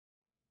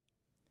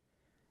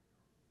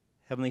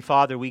Heavenly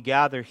Father, we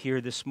gather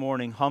here this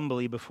morning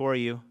humbly before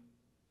you,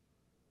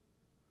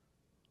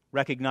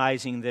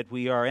 recognizing that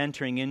we are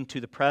entering into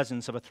the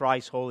presence of a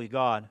thrice holy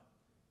God.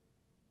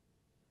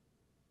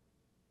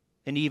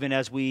 And even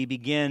as we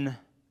begin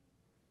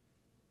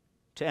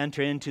to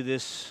enter into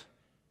this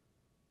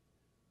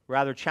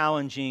rather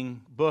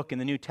challenging book in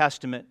the New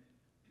Testament,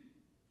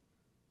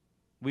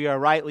 we are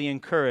rightly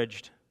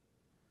encouraged,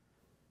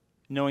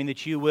 knowing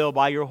that you will,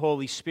 by your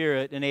Holy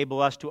Spirit, enable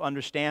us to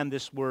understand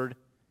this word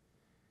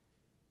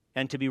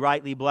and to be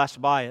rightly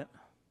blessed by it.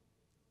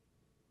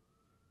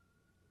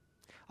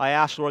 I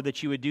ask, Lord,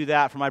 that you would do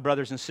that for my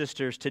brothers and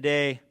sisters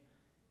today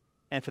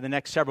and for the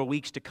next several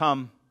weeks to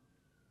come,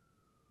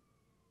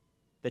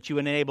 that you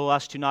would enable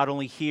us to not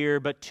only hear,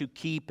 but to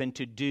keep and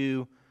to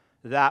do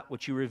that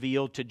which you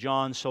revealed to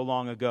John so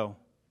long ago.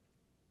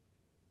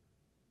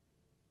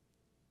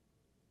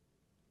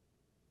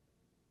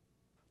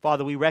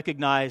 Father, we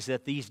recognize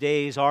that these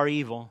days are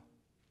evil.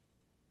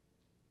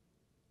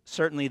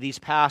 Certainly these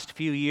past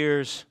few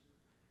years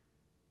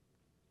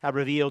have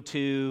revealed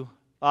to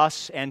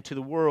us and to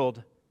the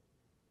world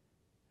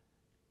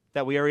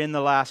that we are in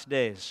the last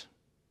days.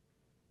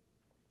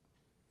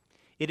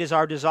 It is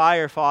our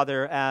desire,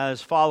 Father, as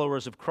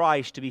followers of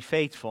Christ, to be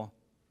faithful.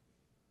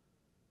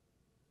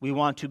 We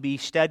want to be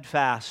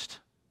steadfast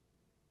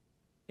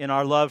in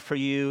our love for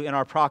you, in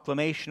our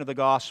proclamation of the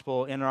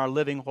gospel, in our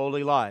living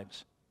holy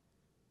lives.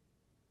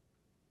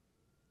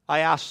 I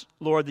ask,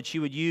 Lord, that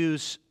you would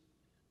use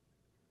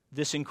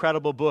this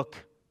incredible book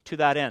to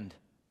that end,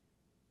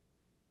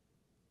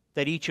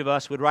 that each of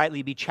us would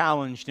rightly be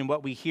challenged in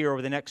what we hear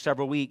over the next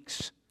several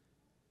weeks,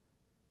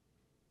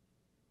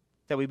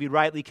 that we be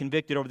rightly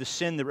convicted over the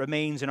sin that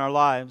remains in our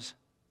lives,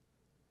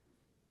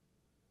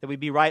 that we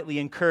be rightly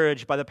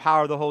encouraged by the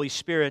power of the Holy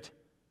Spirit,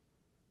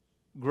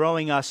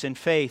 growing us in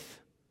faith.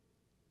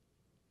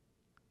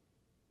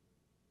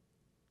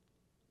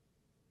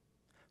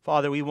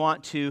 Father, we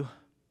want to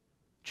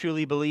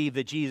truly believe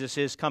that Jesus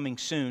is coming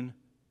soon,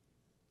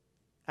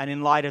 and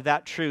in light of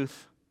that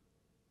truth,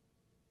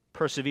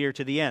 persevere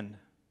to the end.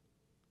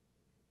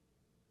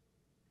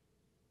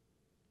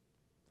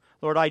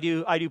 Lord, I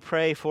do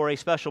pray for a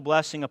special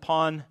blessing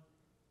upon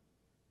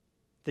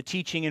the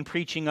teaching and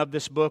preaching of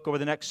this book over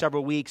the next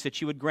several weeks, that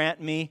you would grant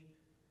me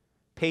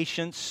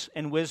patience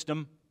and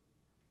wisdom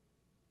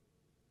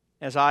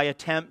as I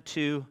attempt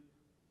to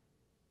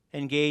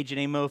engage in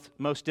a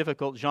most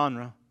difficult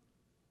genre.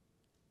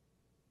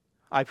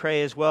 I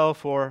pray as well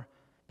for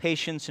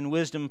patience and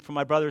wisdom for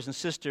my brothers and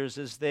sisters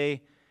as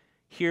they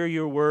hear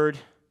your word,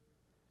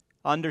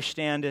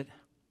 understand it,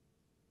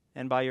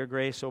 and by your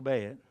grace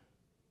obey it.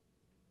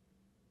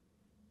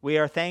 We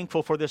are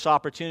thankful for this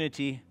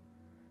opportunity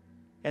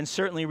and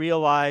certainly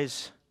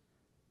realize,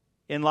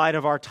 in light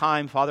of our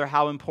time, Father,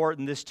 how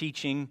important this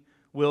teaching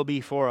will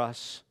be for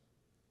us.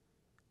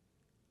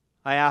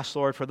 I ask,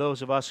 Lord, for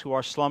those of us who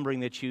are slumbering,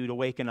 that you'd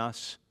awaken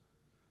us.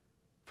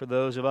 For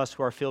those of us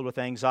who are filled with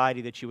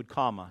anxiety, that you would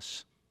calm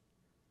us.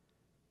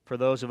 For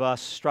those of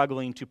us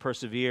struggling to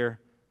persevere,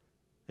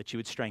 that you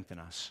would strengthen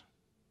us.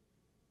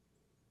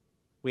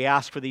 We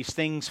ask for these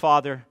things,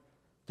 Father,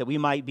 that we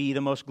might be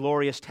the most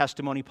glorious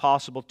testimony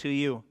possible to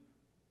you.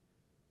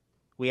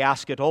 We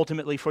ask it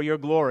ultimately for your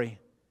glory,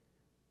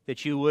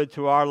 that you would,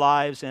 through our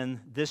lives and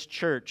this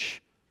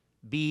church,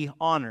 be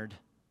honored.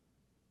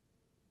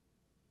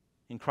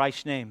 In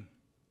Christ's name,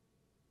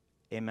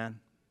 amen.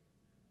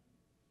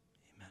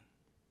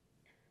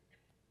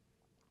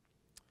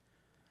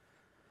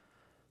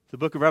 The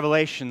book of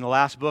Revelation, the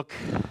last book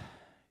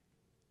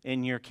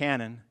in your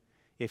canon.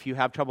 If you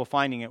have trouble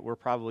finding it, we're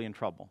probably in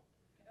trouble.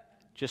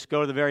 Just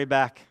go to the very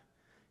back,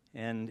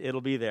 and it'll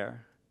be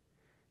there.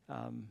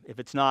 If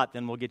it's not,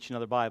 then we'll get you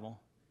another Bible.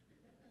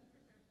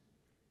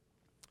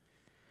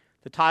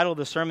 The title of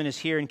the sermon is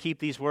here, and keep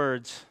these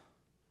words.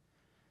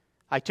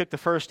 I took the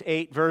first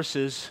 8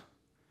 verses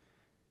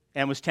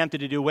and was tempted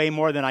to do way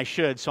more than I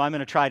should, so I'm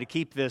going to try to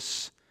keep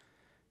this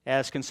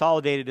as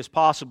consolidated as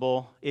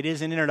possible. It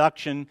is an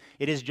introduction.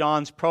 It is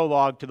John's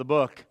prologue to the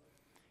book,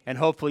 and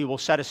hopefully will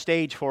set a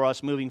stage for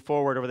us moving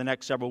forward over the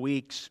next several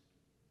weeks.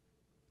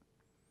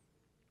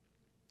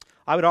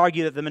 I would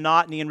argue that the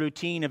monotony and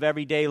routine of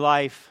everyday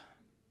life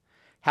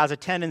has a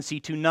tendency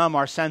to numb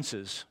our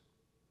senses.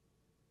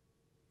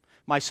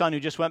 My son, who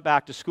just went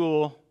back to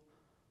school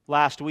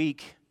last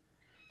week,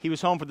 he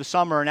was home for the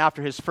summer, and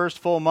after his first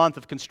full month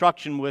of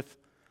construction with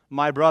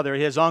my brother,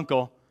 his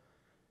uncle,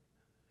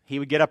 he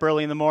would get up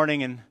early in the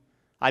morning, and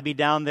I'd be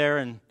down there,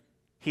 and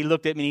he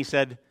looked at me and he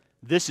said,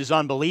 "This is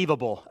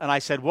unbelievable." And I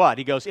said, "What?"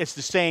 He goes, "It's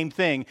the same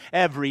thing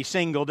every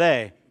single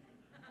day."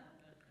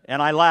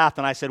 And I laughed,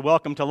 and I said,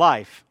 "Welcome to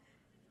life."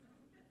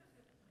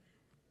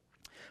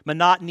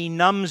 Monotony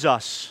numbs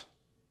us.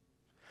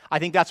 I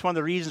think that's one of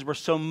the reasons we're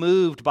so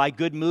moved by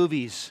good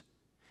movies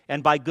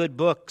and by good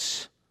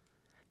books.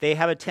 They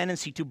have a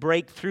tendency to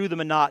break through the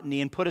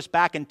monotony and put us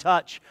back in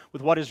touch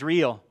with what is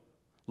real: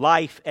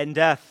 life and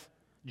death,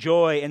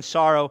 joy and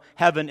sorrow,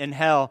 heaven and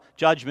hell,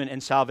 judgment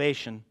and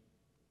salvation.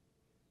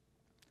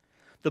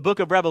 The book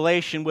of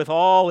Revelation, with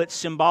all its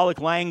symbolic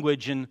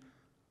language and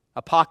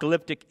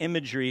apocalyptic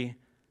imagery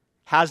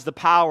has the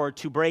power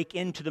to break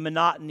into the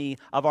monotony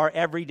of our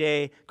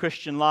everyday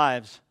Christian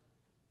lives.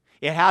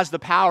 It has the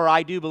power,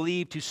 I do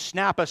believe, to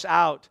snap us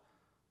out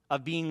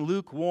of being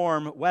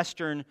lukewarm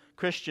Western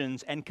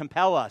Christians and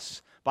compel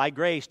us, by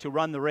grace, to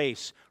run the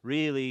race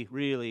really,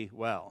 really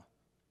well.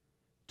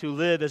 To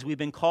live as we've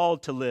been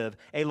called to live,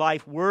 a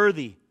life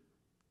worthy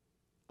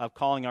of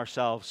calling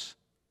ourselves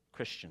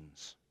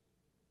Christians.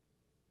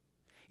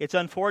 It's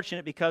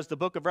unfortunate because the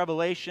book of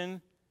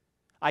Revelation,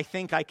 I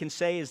think I can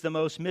say, is the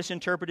most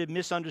misinterpreted,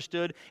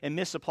 misunderstood, and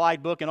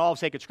misapplied book in all of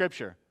sacred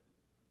Scripture.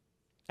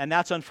 And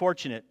that's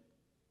unfortunate.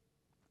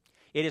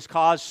 It has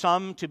caused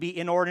some to be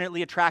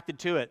inordinately attracted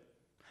to it.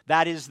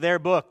 That is their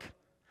book.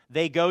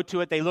 They go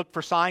to it, they look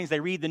for signs, they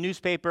read the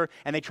newspaper,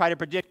 and they try to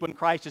predict when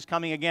Christ is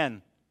coming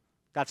again.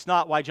 That's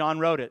not why John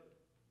wrote it.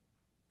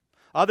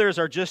 Others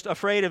are just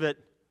afraid of it,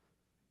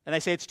 and they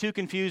say it's too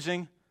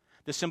confusing.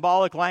 The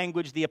symbolic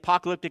language, the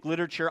apocalyptic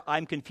literature,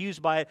 I'm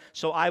confused by it,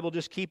 so I will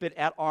just keep it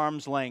at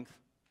arm's length.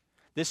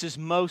 This is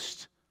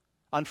most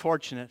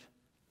unfortunate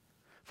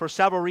for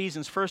several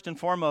reasons. First and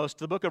foremost,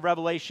 the book of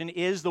Revelation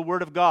is the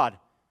Word of God,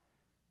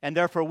 and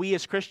therefore we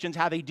as Christians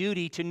have a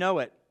duty to know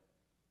it.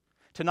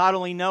 To not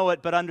only know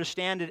it, but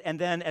understand it, and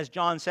then, as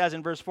John says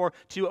in verse 4,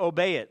 to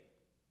obey it.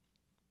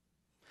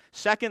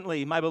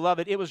 Secondly, my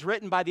beloved, it was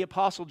written by the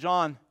Apostle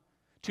John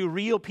to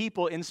real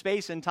people in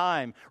space and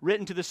time,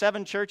 written to the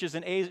 7 churches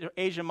in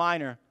Asia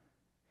Minor.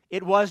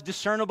 It was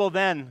discernible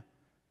then,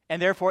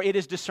 and therefore it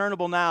is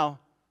discernible now.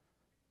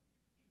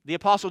 The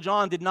Apostle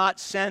John did not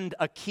send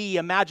a key,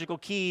 a magical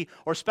key,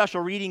 or special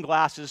reading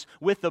glasses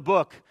with the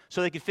book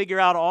so they could figure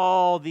out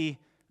all the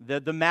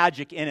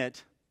magic in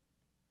it.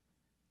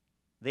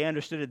 They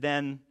understood it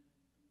then.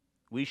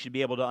 We should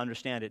be able to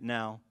understand it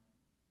now.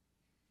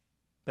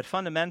 But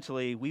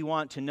fundamentally, we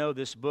want to know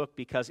this book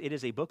because it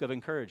is a book of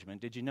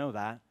encouragement. Did you know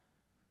that?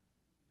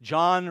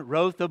 John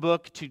wrote the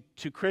book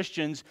to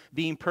Christians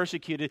being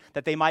persecuted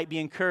that they might be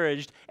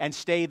encouraged and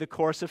stay the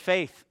course of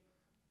faith.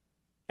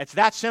 It's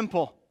that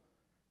simple.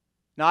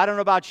 Now, I don't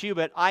know about you,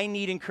 but I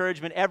need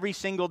encouragement every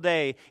single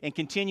day in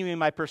continuing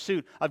my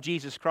pursuit of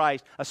Jesus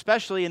Christ,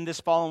 especially in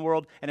this fallen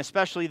world and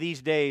especially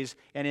these days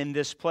and in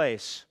this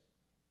place.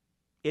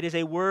 It is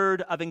a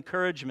word of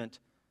encouragement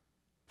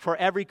for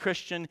every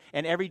Christian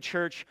and every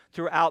church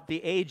throughout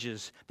the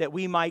ages, that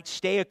we might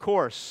stay a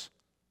course.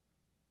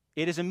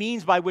 It is a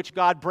means by which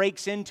God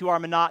breaks into our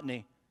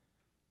monotony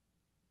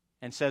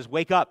and says,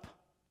 wake up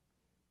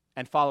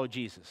and follow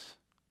Jesus.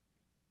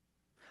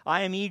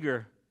 I am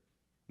eager,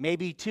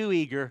 maybe too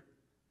eager,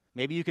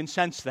 maybe you can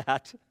sense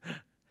that,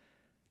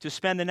 to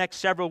spend the next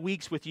several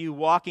weeks with you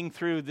walking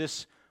through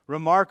this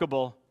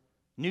remarkable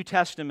New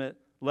Testament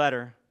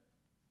letter.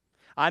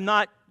 I'm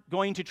not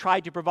going to try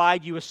to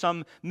provide you with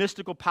some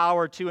mystical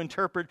power to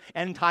interpret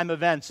end-time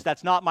events.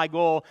 That's not my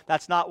goal.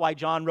 That's not why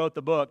John wrote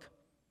the book.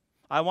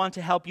 I want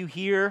to help you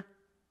hear,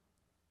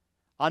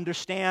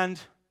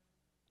 understand,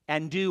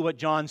 and do what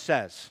John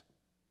says.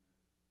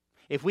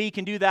 If we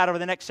can do that over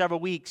the next several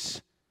weeks,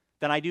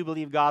 then I do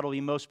believe God will be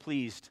most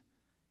pleased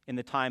in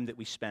the time that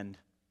we spend.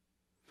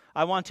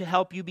 I want to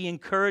help you be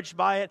encouraged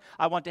by it.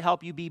 I want to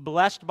help you be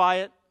blessed by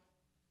it,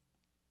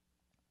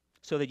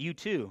 so that you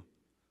too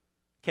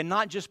can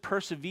not just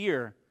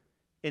persevere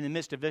in the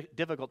midst of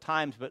difficult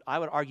times, but I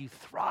would argue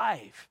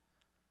thrive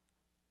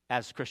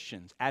as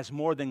Christians, as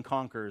more than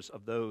conquerors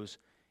of those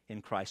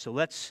in Christ. So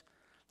let's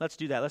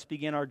do that. Let's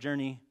begin our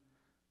journey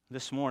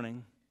this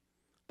morning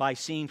by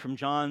seeing from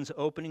John's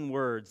opening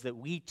words that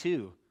we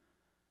too,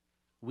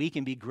 we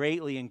can be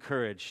greatly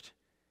encouraged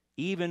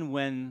even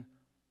when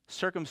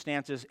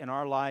circumstances in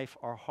our life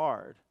are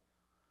hard.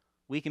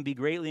 We can be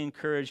greatly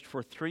encouraged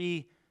for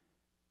 3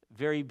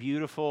 very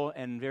beautiful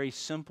and very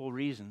simple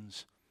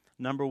reasons.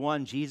 Number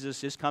 1,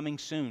 Jesus is coming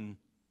soon.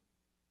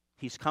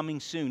 He's coming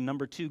soon.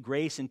 Number 2,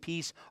 grace and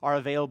peace are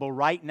available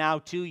right now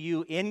to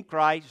you in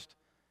Christ.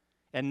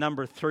 And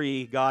number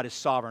 3, God is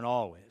sovereign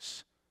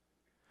always.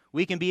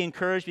 We can be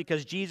encouraged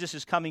because Jesus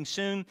is coming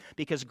soon,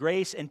 because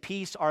grace and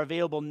peace are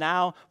available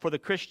now for the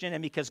Christian,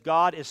 and because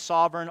God is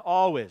sovereign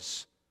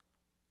always.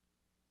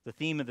 The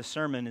theme of the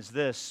sermon is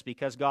this: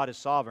 because God is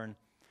sovereign,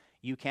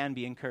 you can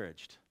be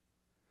encouraged.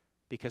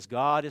 Because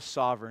God is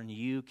sovereign,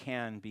 you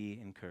can be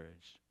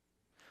encouraged.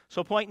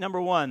 So point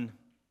number 1,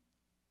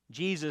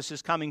 Jesus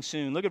is coming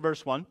soon. Look at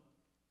verse 1.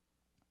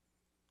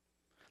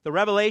 The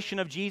revelation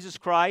of Jesus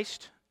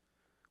Christ,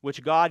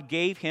 which God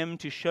gave him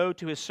to show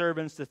to his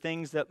servants the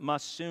things that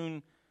must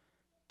soon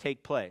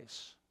take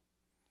place.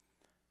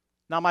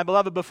 Now, my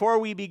beloved, before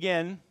we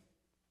begin,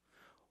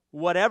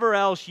 whatever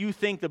else you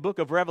think the book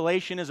of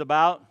Revelation is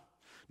about,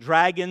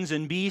 dragons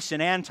and beasts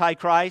and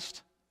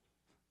Antichrist,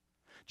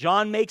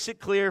 John makes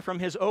it clear from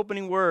his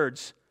opening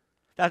words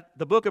that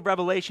the book of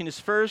Revelation is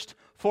first,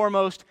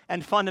 foremost,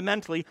 and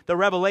fundamentally the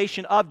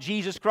revelation of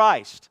Jesus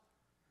Christ.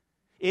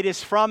 It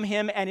is from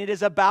him and it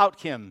is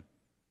about him.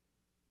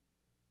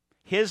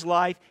 His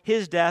life,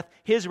 his death,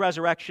 his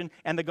resurrection,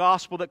 and the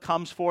gospel that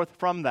comes forth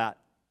from that.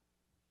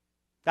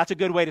 That's a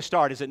good way to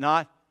start, is it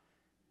not?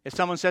 If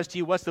someone says to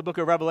you, what's the book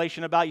of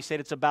Revelation about? You say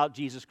it's about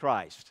Jesus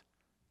Christ.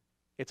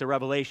 It's a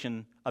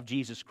revelation of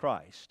Jesus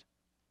Christ.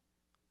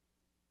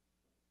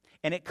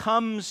 And it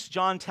comes,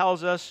 John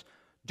tells us,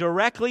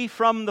 directly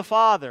from the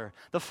Father.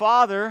 The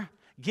Father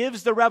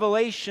gives the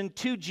revelation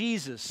to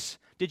Jesus.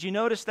 Did you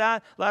notice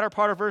that? Latter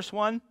part of verse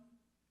 1.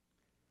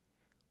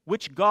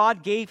 Which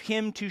God gave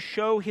him to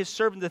show his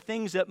servant the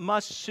things that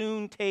must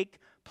soon take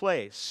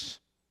place.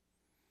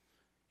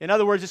 In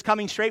other words, it's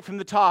coming straight from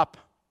the top.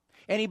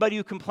 Anybody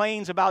who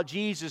complains about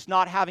Jesus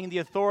not having the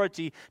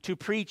authority to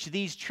preach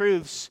these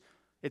truths,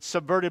 it's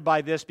subverted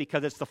by this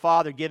because it's the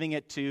Father giving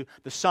it to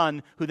the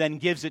Son who then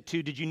gives it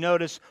to, did you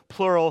notice,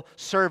 plural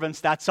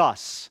servants? That's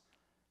us.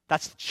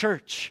 That's the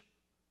church.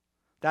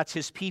 That's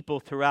his people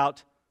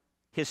throughout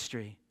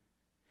history.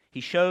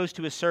 He shows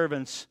to his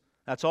servants,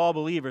 that's all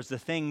believers, the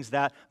things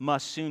that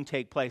must soon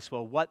take place.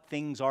 Well, what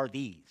things are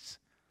these?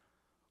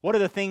 What are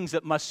the things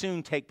that must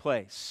soon take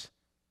place?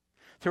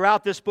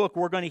 Throughout this book,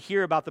 we're going to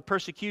hear about the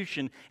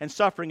persecution and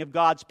suffering of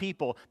God's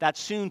people that's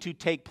soon to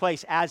take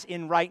place, as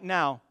in right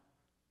now.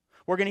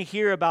 We're going to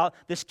hear about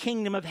this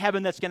kingdom of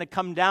heaven that's going to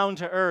come down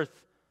to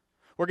earth.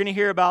 We're going to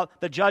hear about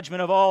the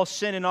judgment of all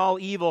sin and all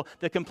evil,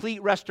 the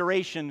complete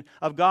restoration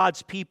of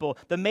God's people,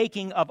 the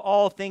making of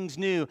all things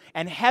new,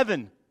 and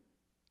heaven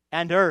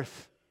and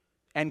earth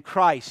and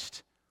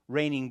Christ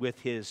reigning with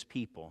his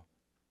people.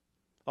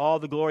 All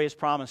the glorious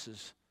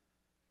promises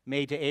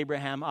made to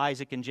Abraham,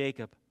 Isaac, and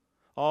Jacob.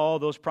 All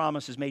those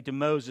promises made to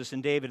Moses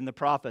and David and the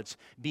prophets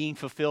being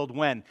fulfilled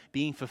when?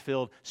 Being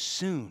fulfilled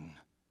soon.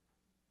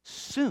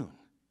 Soon.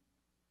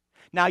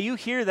 Now you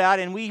hear that,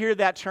 and we hear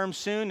that term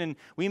soon, and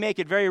we make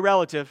it very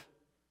relative.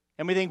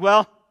 And we think,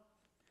 well,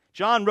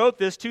 John wrote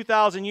this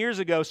 2,000 years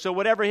ago, so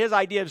whatever his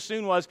idea of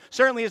soon was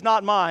certainly is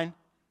not mine.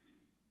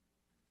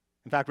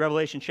 In fact,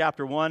 Revelation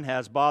chapter 1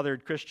 has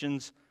bothered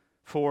Christians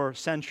for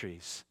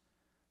centuries.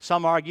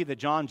 Some argue that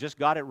John just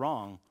got it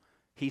wrong.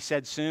 He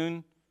said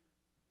soon,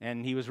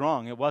 and he was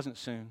wrong. It wasn't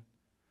soon.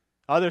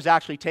 Others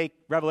actually take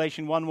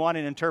Revelation 1:1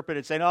 and interpret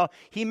it, saying, oh,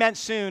 he meant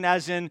soon,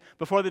 as in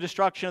before the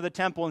destruction of the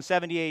temple in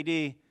 70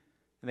 A.D.,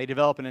 and they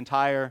develop an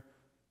entire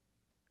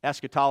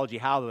eschatology,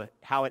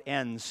 how it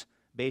ends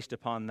based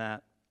upon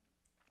that.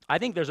 I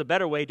think there's a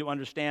better way to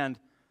understand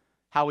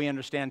how we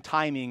understand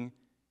timing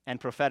and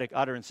prophetic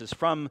utterances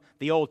from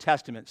the Old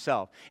Testament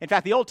itself. In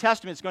fact, the Old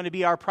Testament is going to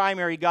be our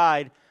primary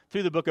guide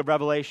through the book of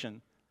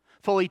Revelation.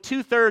 Fully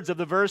 2/3 of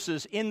the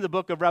verses in the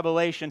book of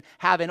Revelation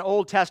have an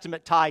Old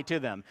Testament tie to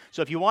them.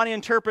 So if you want to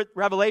interpret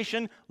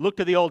Revelation, look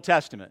to the Old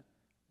Testament.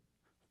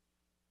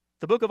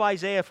 The book of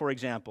Isaiah, for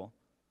example,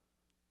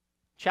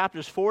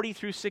 chapters 40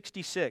 through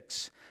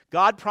 66,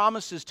 God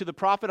promises to the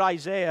prophet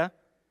Isaiah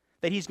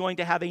that he's going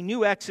to have a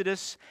new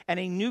exodus and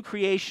a new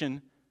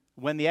creation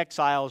when the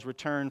exiles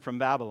return from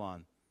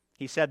Babylon.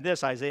 He said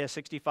this, Isaiah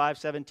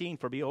 65:17,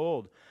 for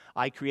behold,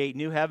 I create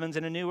new heavens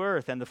and a new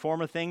earth, and the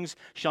former things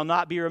shall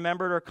not be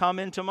remembered or come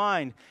into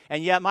mind.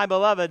 And yet, my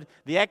beloved,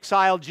 the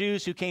exiled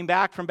Jews who came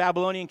back from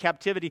Babylonian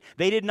captivity,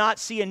 they did not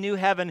see a new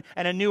heaven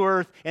and a new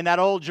earth in that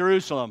old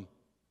Jerusalem.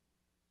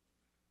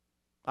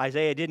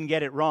 Isaiah didn't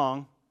get it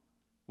wrong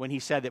when he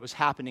said it was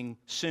happening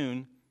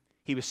soon.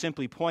 He was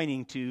simply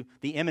pointing to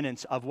the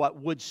imminence of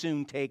what would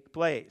soon take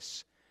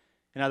place.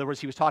 In other words,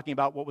 he was talking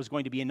about what was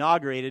going to be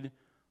inaugurated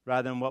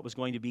rather than what was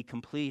going to be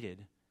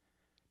completed.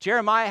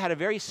 Jeremiah had a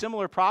very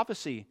similar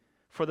prophecy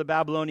for the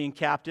Babylonian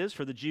captives,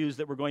 for the Jews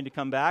that were going to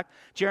come back.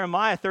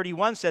 Jeremiah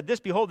 31 said, this,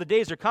 behold, the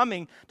days are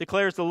coming,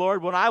 declares the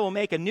Lord, when I will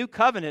make a new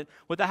covenant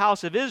with the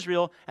house of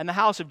Israel and the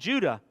house of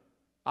Judah.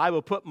 I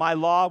will put my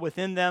law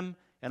within them,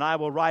 and I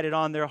will write it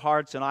on their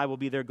hearts, and I will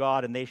be their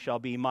God, and they shall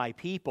be my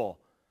people.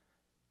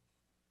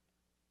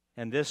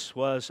 And this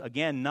was,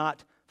 again,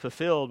 not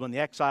fulfilled when the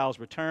exiles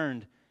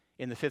returned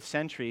in the 5th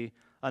century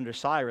under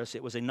Cyrus.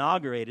 It was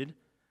inaugurated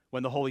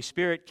when the Holy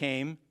Spirit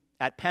came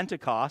at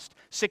Pentecost,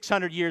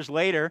 600 years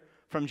later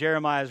from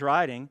Jeremiah's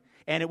writing,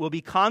 and it will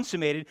be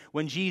consummated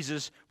when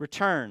Jesus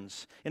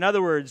returns. In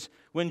other words,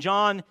 when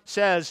John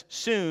says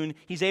soon,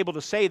 he's able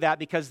to say that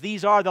because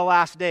these are the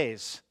last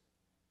days.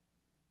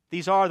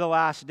 These are the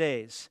last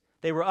days.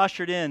 They were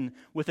ushered in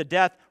with the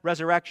death,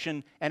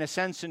 resurrection, and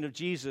ascension of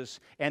Jesus,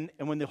 and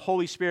when the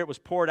Holy Spirit was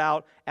poured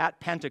out at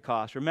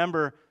Pentecost.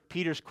 Remember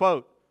Peter's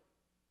quote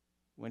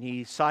when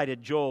he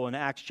cited Joel in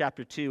Acts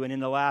chapter 2, and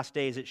in the last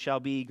days it shall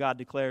be, God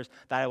declares,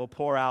 that I will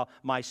pour out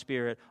my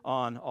Spirit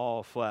on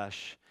all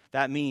flesh.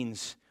 That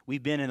means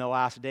we've been in the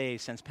last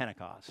days since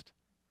Pentecost.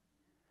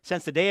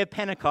 Since the day of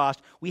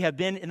Pentecost, we have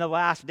been in the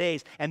last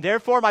days. And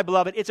therefore, my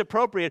beloved, it's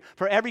appropriate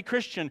for every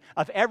Christian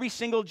of every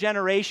single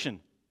generation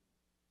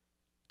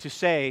to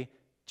say,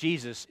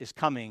 Jesus is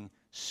coming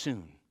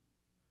soon.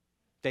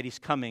 That he's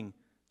coming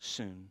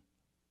soon.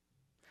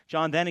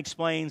 John then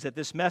explains that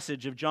this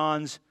message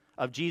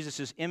of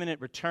Jesus'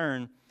 imminent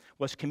return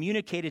was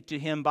communicated to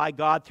him by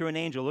God through an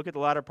angel. Look at the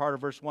latter part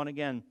of verse 1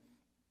 again.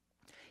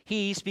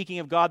 He, speaking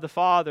of God the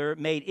Father,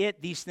 made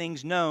these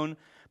things known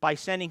by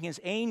sending his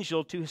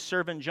angel to his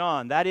servant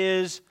John. That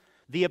is,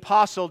 the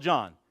Apostle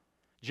John.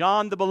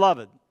 John the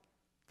beloved,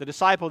 the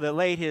disciple that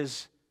laid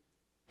his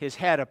his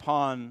head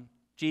upon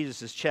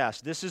Jesus'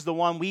 chest. This is the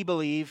one we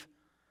believe,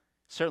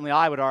 certainly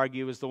I would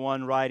argue, is the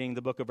one writing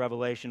the book of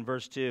Revelation.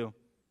 Verse 2.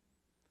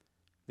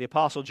 The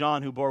Apostle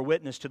John, who bore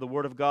witness to the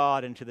Word of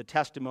God and to the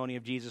testimony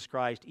of Jesus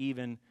Christ,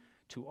 even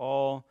to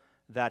all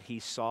that he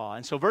saw.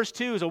 And so verse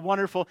 2 is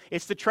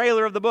it's the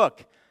trailer of the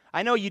book.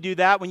 I know you do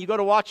that. When you go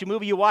to watch a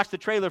movie, you watch the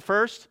trailer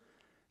first.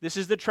 This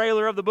is the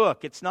trailer of the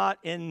book. It's not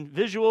in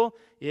visual,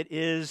 it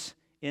is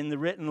in the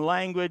written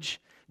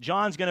language.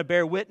 John's going to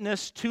bear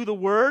witness to the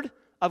Word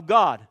of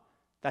God.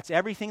 That's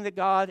everything that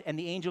God and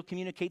the angel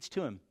communicates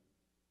to him.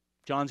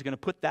 John's going to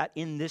put that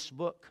in this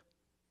book.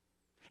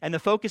 And the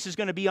focus is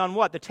going to be on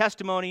what? The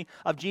testimony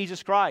of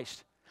Jesus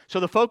Christ. So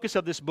the focus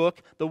of this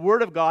book, the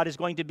Word of God, is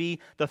going to be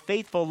the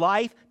faithful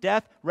life,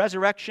 death,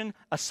 resurrection,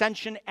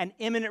 ascension, and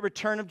imminent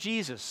return of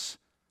Jesus.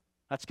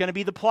 That's going to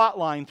be the plot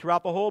line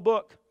throughout the whole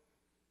book.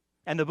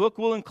 And the book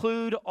will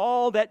include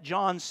all that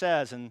John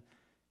says. And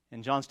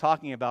John's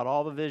talking about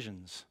all the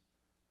visions,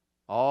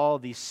 all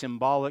the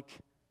symbolic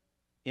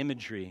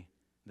imagery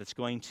that's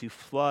going to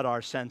flood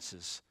our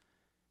senses.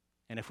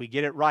 And if we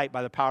get it right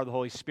by the power of the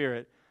Holy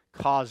Spirit,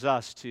 cause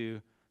us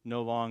to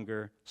no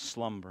longer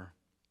slumber.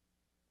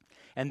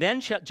 And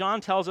then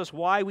John tells us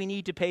why we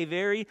need to pay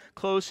very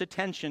close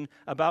attention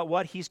about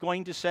what he's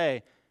going to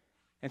say.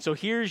 And so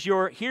here's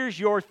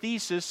your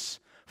thesis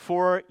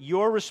for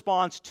your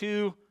response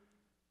to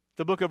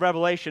the book of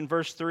Revelation,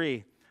 verse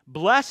 3.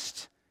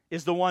 Blessed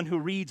is the one who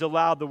reads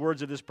aloud the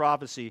words of this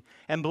prophecy,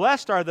 and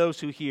blessed are those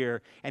who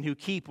hear and who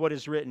keep what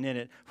is written in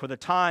it, for the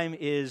time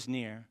is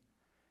near.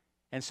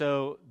 And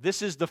so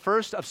this is the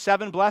first of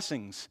 7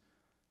 blessings.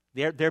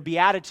 They're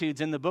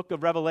beatitudes in the book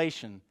of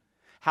Revelation,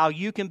 how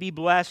you can be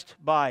blessed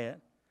by it.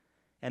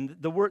 And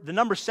the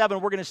number 7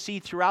 we're going to see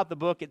throughout the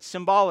book. It's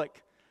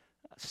symbolic.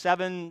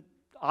 7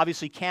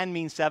 obviously can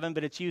mean 7,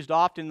 but it's used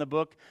often in the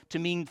book to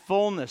mean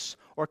fullness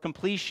or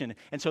completion.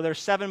 And so there's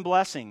 7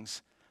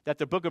 blessings that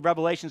the book of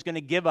Revelation is going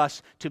to give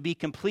us to be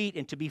complete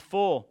and to be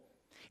full.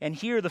 And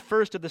here the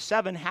first of the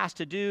 7 has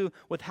to do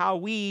with how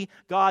we,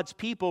 God's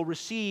people,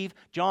 receive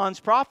John's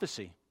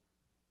prophecy.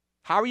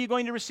 How are you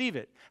going to receive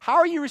it? How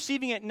are you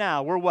receiving it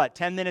now? We're what,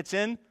 10 minutes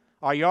in?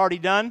 Are you already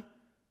done?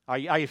 Are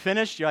you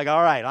finished? You're like,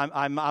 all right,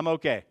 I'm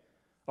okay.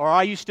 Or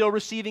are you still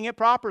receiving it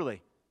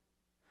properly?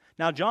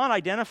 Now, John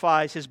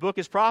identifies his book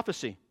as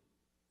prophecy.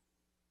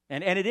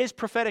 And it is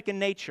prophetic in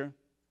nature.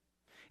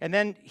 And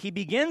then he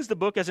begins the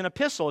book as an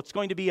epistle. It's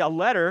going to be a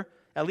letter,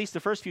 at least the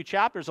first few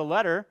chapters, a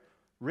letter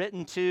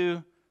written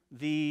to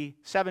the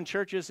 7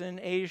 churches in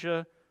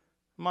Asia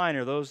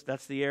Minor.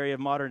 That's the area of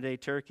modern-day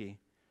Turkey.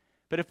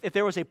 But if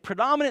there was a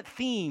predominant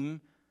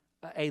theme,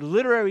 a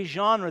literary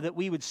genre that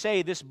we would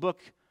say this book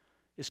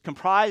is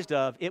comprised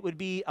of, it would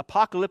be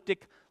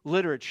apocalyptic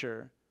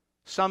literature.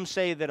 Some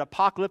say that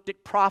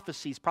apocalyptic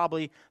prophecy is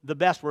probably the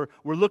best. We're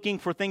looking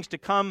for things to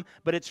come,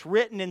 but it's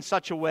written in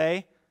such a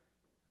way,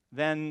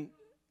 then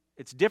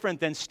it's different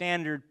than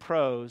standard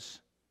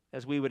prose,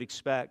 as we would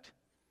expect.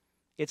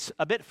 It's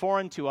a bit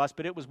foreign to us,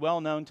 but it was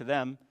well known to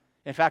them.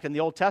 In fact, in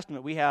the Old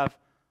Testament, we have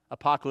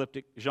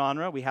apocalyptic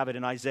genre. We have it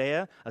in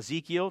Isaiah,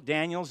 Ezekiel,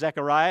 Daniel,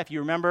 Zechariah. If you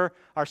remember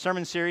our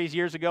sermon series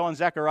years ago on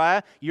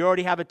Zechariah, you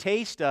already have a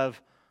taste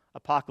of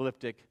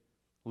apocalyptic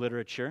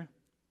literature.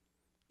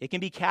 It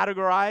can be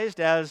categorized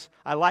as,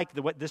 I like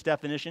this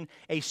definition,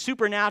 a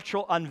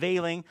supernatural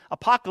unveiling.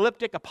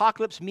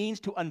 Apocalypse means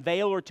to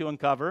unveil or to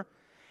uncover.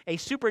 A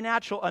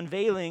supernatural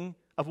unveiling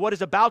of what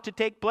is about to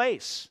take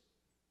place.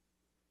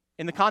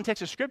 In the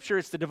context of Scripture,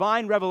 it's the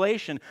divine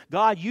revelation,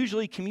 God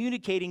usually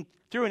communicating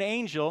through an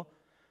angel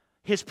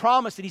His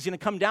promise that He's going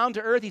to come down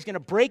to earth, He's going to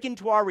break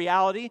into our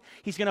reality,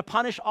 He's going to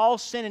punish all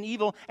sin and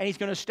evil, and He's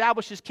going to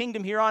establish His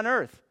kingdom here on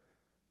earth.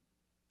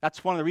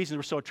 That's one of the reasons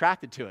we're so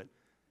attracted to it.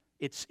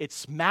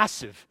 It's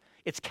massive,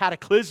 it's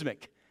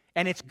cataclysmic,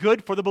 and it's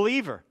good for the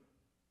believer.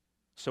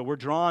 So we're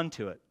drawn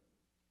to it,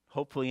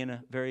 hopefully in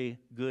a very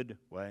good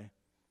way.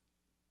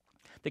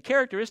 The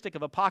characteristic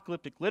of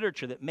apocalyptic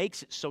literature that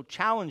makes it so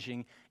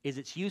challenging is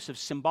its use of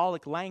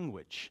symbolic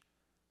language.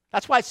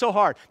 That's why it's so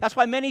hard. That's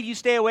why many of you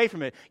stay away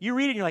from it. You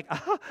read it and you're like,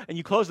 and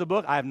you close the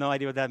book. I have no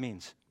idea what that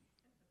means.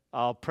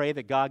 I'll pray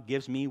that God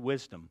gives me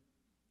wisdom.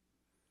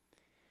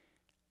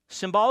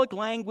 Symbolic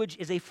language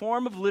is a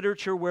form of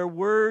literature where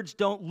words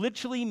don't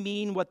literally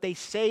mean what they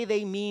say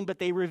they mean, but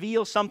they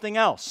reveal something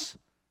else.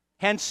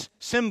 Hence,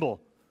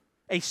 symbol.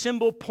 A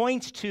symbol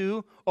points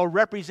to or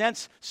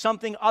represents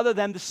something other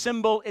than the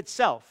symbol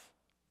itself.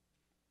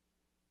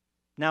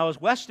 Now, as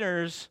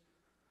Westerners,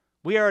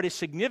 we are at a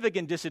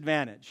significant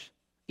disadvantage.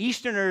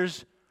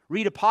 Easterners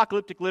read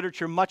apocalyptic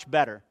literature much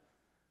better.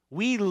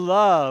 We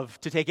love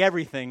to take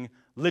everything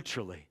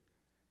literally.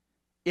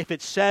 If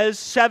it says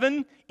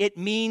 7, it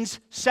means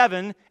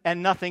 7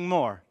 and nothing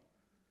more.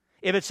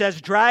 If it says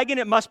dragon,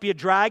 it must be a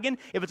dragon.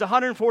 If it's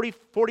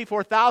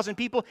 144,000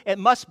 people, it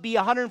must be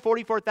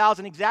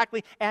 144,000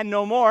 exactly and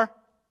no more.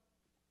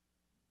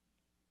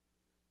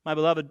 My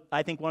beloved,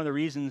 I think one of the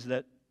reasons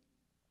that,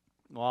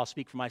 well, I'll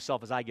speak for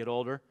myself as I get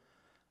older,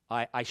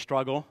 I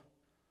struggle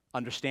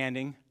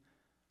understanding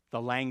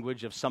the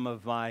language of some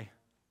of my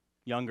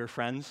younger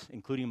friends,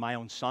 including my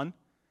own son,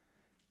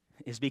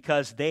 is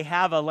because they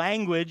have a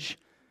language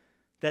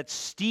that's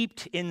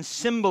steeped in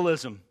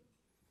symbolism.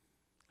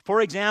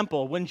 For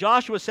example, when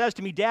Joshua says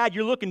to me, "Dad,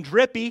 you're looking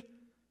drippy,"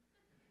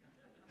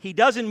 he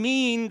doesn't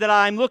mean that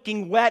I'm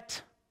looking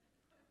wet.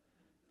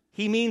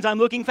 He means I'm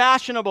looking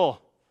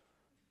fashionable.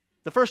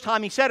 The first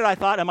time he said it, I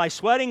thought, "Am I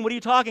sweating? What are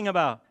you talking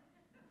about?"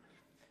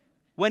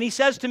 When he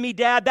says to me,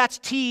 "Dad, that's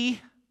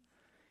tea,"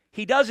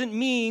 he doesn't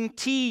mean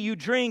tea you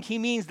drink. He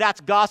means that's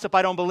gossip.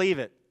 I don't believe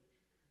it.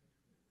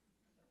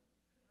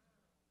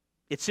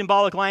 It's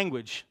symbolic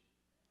language.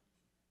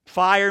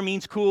 Fire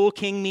means cool.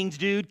 King means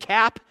dude.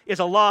 Cap is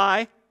a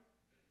lie.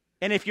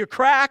 And if you're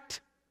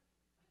cracked,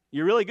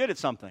 you're really good at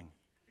something.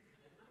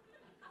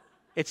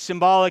 It's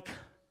symbolic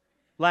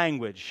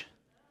language.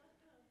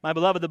 My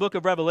beloved, the book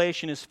of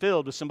Revelation is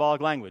filled with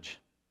symbolic language.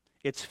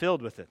 It's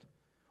filled with it.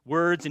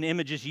 Words and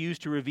images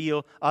used to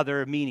reveal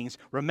other meanings.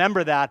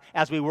 Remember that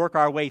as we work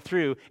our way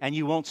through, and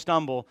you won't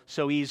stumble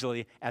so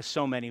easily as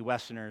so many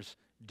Westerners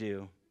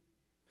do.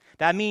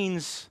 That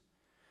means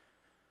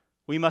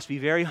we must be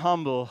very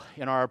humble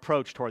in our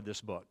approach toward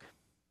this book.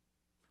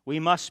 We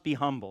must be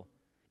humble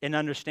and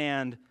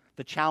understand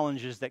the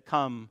challenges that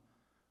come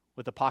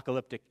with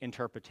apocalyptic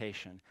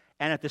interpretation.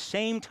 And at the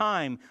same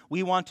time,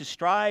 we want to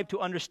strive to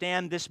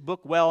understand this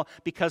book well,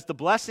 because the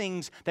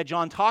blessings that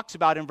John talks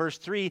about in verse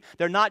 3,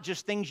 they're not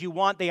just things you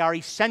want, they are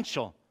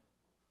essential.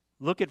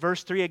 Look at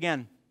verse 3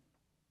 again.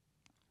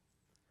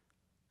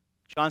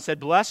 John said,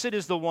 "Blessed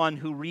is the one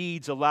who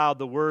reads aloud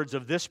the words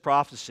of this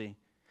prophecy,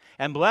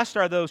 and blessed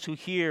are those who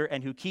hear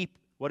and who keep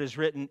what is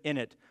written in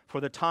it,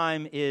 for the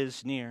time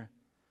is near."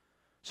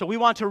 So we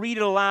want to read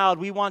it aloud,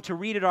 we want to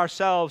read it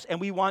ourselves, and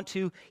we want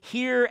to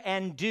hear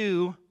and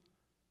do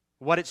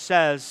what it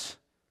says,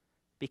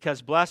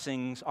 because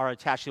blessings are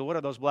attached to it. What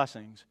are those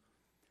blessings?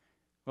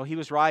 Well, he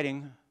was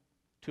writing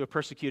to a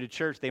persecuted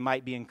church. They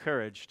might be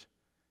encouraged.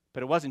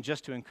 But it wasn't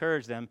just to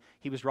encourage them.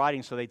 He was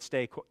writing so they'd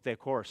stay their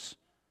course.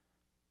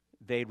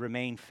 They'd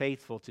remain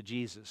faithful to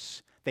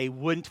Jesus. They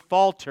wouldn't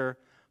falter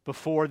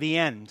before the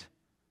end.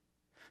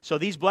 So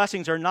these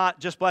blessings are not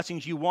just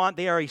blessings you want.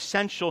 They are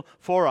essential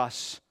for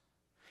us.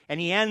 And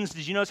he ends,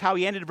 did you notice how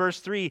he ended verse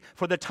 3?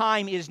 For the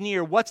time is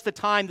near. What's the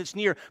time that's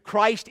near?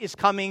 Christ is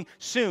coming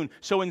soon.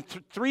 So in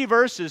 3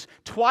 verses,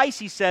 twice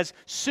he says,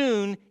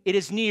 soon it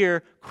is near,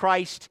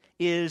 Christ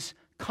is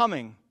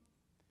coming.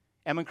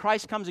 And when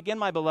Christ comes again,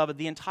 my beloved,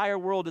 the entire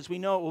world as we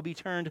know it will be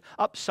turned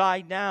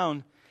upside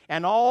down.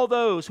 And all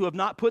those who have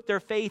not put their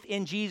faith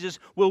in Jesus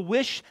will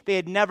wish they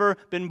had never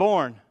been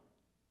born.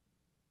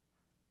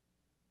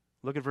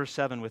 Look at verse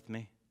 7 with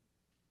me.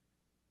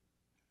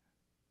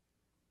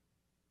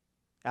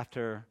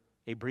 After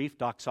a brief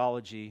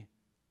doxology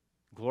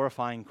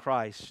glorifying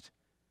Christ,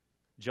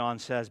 John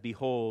says,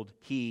 "Behold,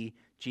 he,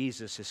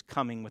 Jesus, is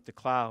coming with the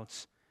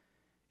clouds,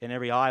 and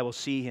every eye will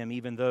see him,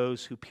 even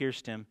those who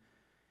pierced him,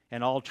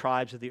 and all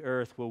tribes of the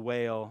earth will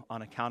wail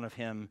on account of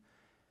him."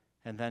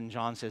 And then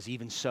John says,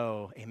 "Even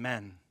so,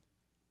 amen."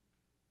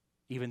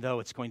 Even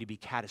though it's going to be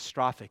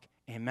catastrophic,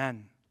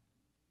 amen.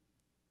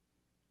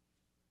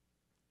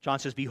 John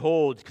says,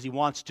 "Behold," because he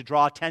wants to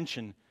draw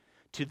attention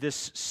to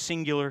this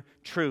singular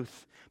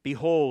truth.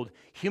 Behold,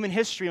 human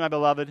history, my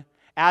beloved,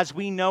 as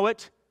we know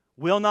it,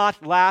 will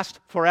not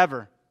last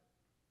forever.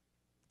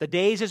 The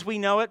days as we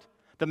know it,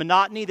 the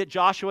monotony that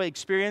Joshua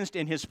experienced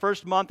in his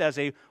first month as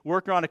a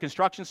worker on a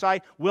construction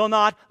site, will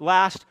not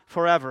last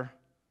forever.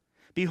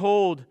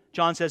 Behold,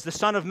 John says, the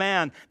Son of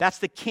Man, that's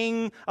the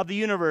King of the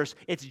universe.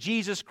 It's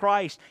Jesus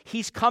Christ.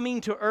 He's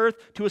coming to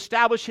earth to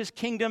establish his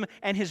kingdom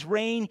and his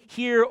reign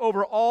here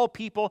over all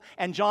people.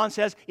 And John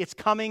says, it's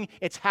coming,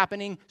 it's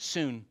happening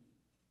soon.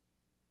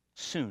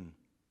 Soon.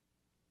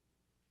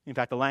 In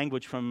fact, the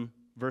language from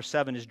verse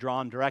 7 is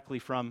drawn directly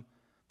from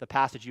the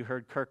passage you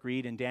heard Kirk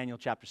read in Daniel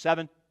chapter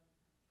 7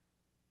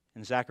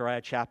 and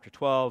Zechariah chapter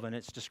 12, and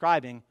it's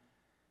describing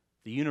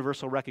the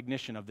universal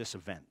recognition of this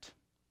event.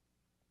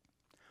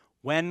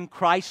 When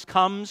Christ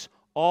comes,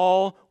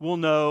 all will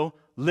know,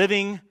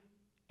 living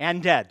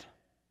and dead.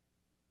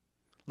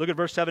 Look at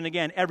verse 7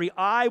 again. Every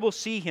eye will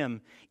see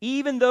him,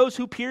 even those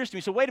who pierced him.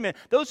 So wait a minute.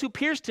 Those who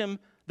pierced him,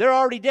 they're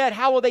already dead.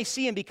 How will they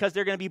see him? Because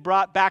they're going to be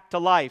brought back to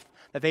life,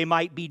 that they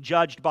might be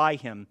judged by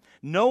him.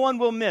 No one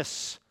will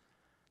miss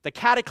the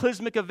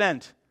cataclysmic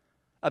event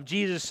of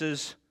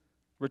Jesus'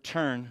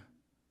 return,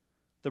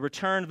 the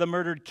return of the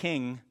murdered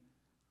king,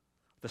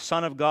 the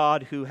Son of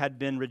God who had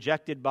been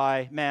rejected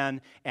by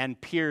man and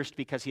pierced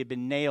because he had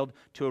been nailed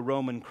to a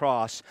Roman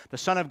cross. The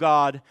Son of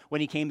God, when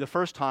he came the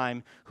first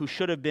time, who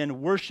should have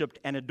been worshiped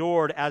and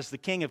adored as the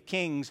King of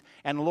Kings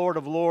and Lord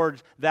of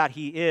Lords that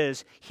he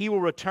is, he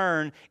will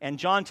return. And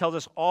John tells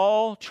us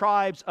all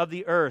tribes of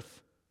the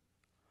earth,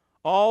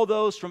 all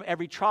those from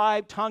every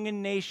tribe, tongue,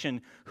 and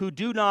nation who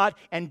do not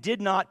and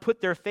did not put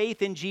their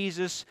faith in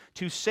Jesus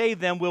to save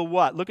them will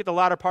what? Look at the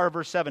latter part of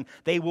verse 7.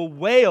 They will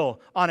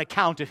wail on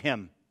account of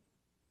him.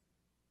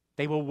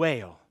 They will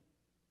wail.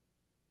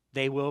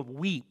 They will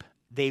weep.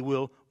 They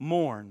will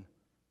mourn.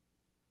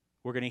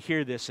 We're going to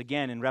hear this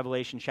again in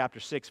Revelation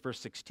chapter 6, verse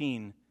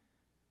 16.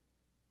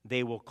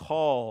 they will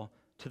call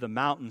to the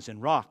mountains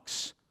and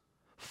rocks,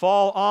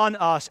 fall on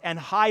us and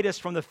hide us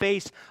from the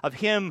face of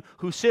him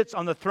who sits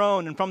on the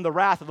throne and from the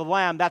wrath of the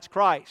Lamb. That's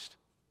Christ.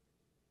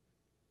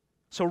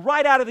 So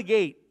right out of the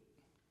gate,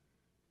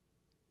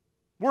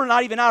 we're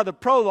not even out of the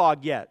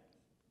prologue yet.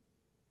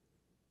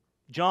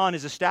 John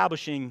is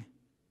establishing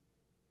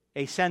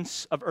a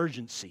sense of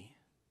urgency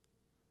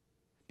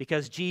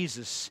because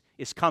Jesus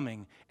is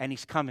coming, and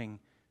he's coming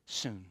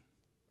soon.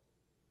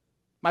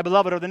 My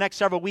beloved, over the next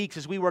several weeks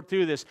as we work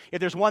through this, if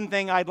there's one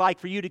thing I'd like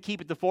for you to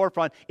keep at the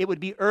forefront, it would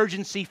be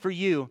urgency for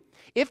you.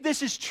 If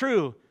this is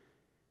true,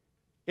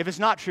 if it's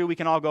not true, we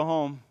can all go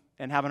home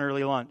and have an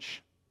early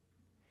lunch.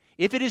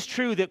 If it is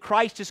true that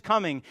Christ is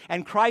coming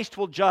and Christ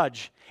will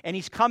judge and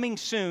he's coming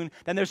soon,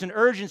 then there's an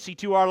urgency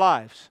to our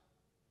lives.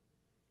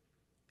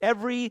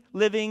 Every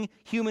living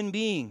human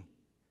being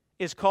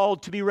is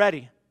called to be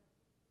ready,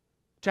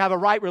 to have a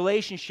right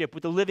relationship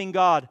with the living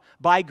God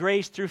by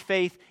grace through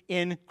faith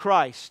in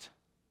Christ.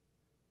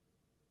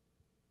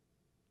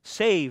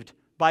 Saved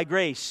by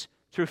grace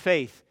through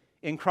faith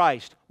in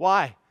Christ.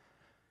 Why?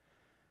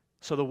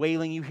 So the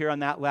wailing you hear on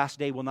that last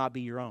day will not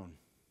be your own.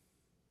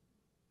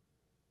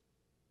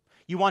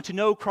 You want to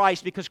know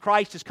Christ because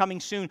Christ is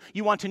coming soon.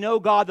 You want to know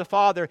God the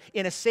Father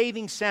in a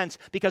saving sense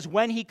because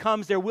when he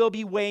comes there will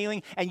be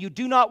wailing, and you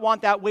do not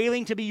want that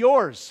wailing to be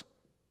yours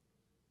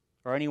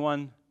or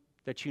anyone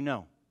that you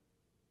know.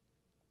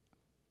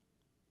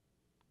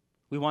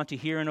 We want to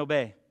hear and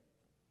obey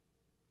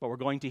what we're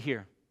going to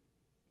hear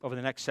over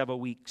the next several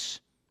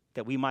weeks,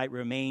 that we might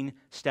remain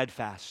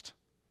steadfast.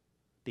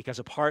 Because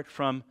apart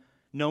from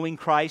knowing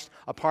Christ,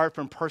 apart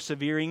from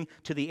persevering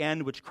to the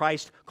end, which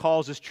Christ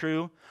calls us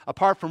true,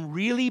 apart from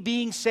really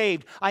being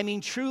saved, I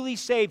mean truly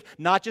saved,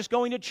 not just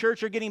going to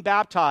church or getting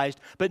baptized,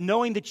 but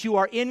knowing that you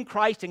are in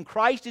Christ and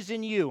Christ is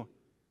in you,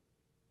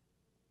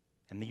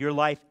 and that your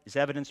life is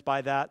evidenced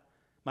by that,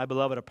 my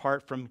beloved,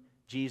 apart from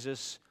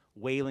Jesus,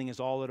 wailing is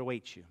all that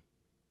awaits you.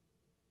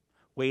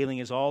 Wailing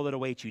is all that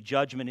awaits you,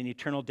 judgment and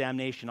eternal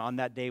damnation on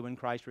that day when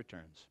Christ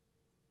returns.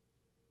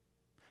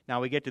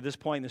 Now we get to this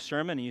point in the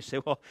sermon and you say,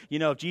 well, you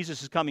know, if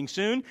Jesus is coming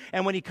soon,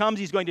 and when he comes,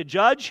 he's going to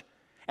judge,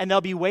 and there'll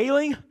be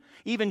wailing.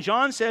 Even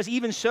John says,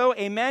 even so,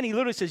 amen. He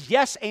literally says,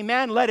 yes,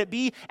 amen, let it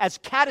be. As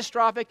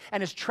catastrophic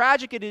and as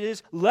tragic it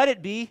is, let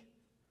it be.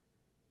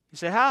 You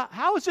say,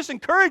 how is this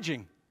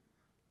encouraging?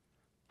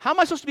 How am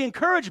I supposed to be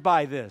encouraged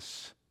by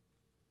this?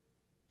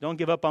 Don't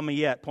give up on me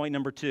yet. Point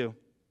number 2.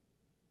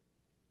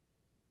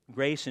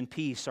 Grace and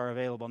peace are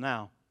available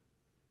now.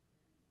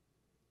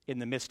 In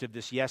the midst of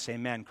this, yes,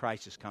 amen,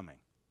 Christ is coming.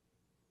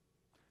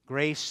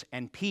 Grace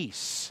and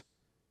peace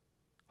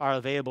are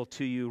available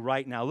to you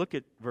right now. Look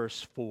at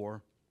verse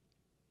 4.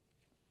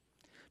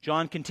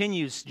 John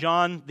continues,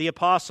 John the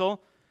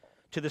apostle,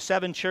 to the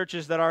 7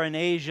 churches that are in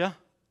Asia.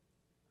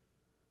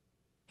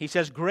 He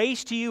says,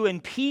 grace to you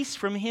and peace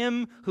from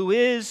him who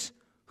is,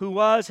 who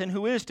was, and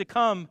who is to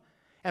come,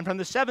 and from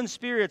the 7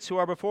 spirits who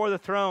are before the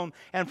throne,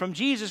 and from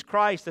Jesus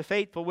Christ, the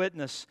faithful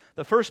witness,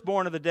 the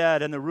firstborn of the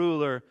dead, and the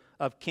ruler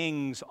of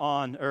kings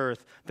on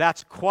earth.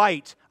 That's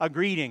quite a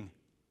greeting.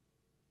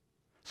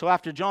 So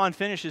after John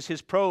finishes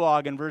his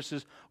prologue in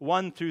verses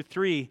 1 through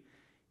 3,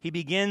 he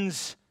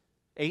begins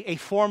a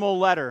formal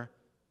letter,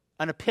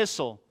 an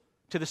epistle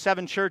to the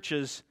 7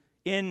 churches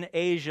in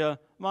Asia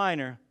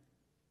Minor.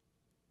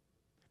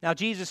 Now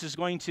Jesus is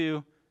going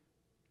to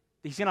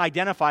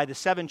identify the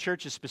 7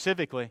 churches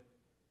specifically.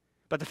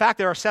 But the fact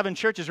there are 7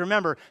 churches,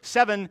 remember,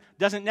 7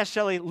 doesn't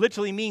necessarily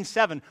literally mean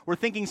 7. We're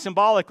thinking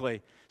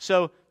symbolically.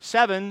 So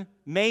 7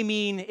 may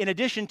mean, in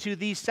addition to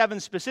these 7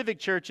 specific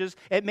churches,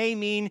 it may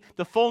mean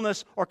the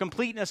fullness or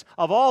completeness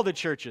of all the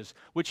churches,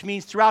 which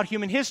means throughout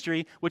human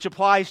history, which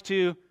applies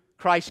to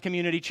Christ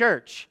Community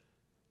Church.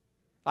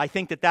 I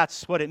think that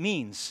that's what it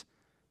means.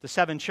 The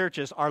 7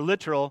 churches are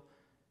literal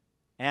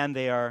and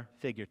they are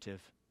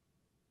figurative.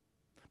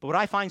 But what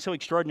I find so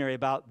extraordinary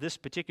about this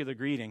particular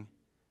greeting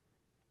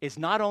is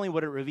not only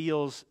what it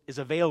reveals is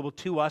available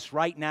to us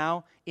right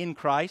now in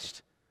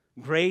Christ,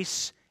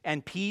 grace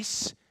and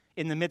peace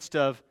in the midst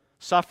of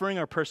suffering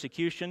or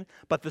persecution,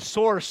 but the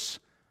source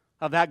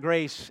of that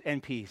grace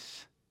and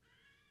peace.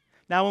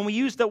 Now, when we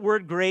use the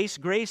word grace,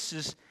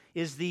 grace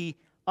is the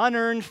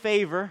unearned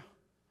favor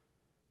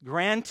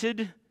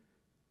granted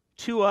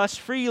to us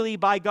freely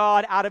by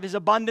God out of his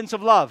abundance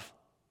of love.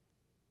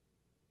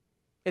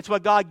 It's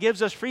what God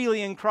gives us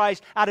freely in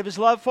Christ out of his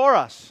love for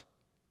us.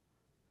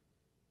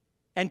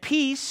 And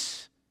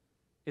peace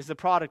is the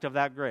product of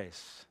that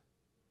grace.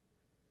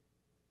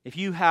 If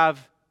you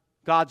have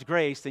God's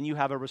grace, then you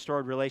have a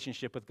restored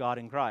relationship with God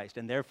in Christ,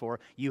 and therefore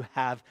you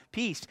have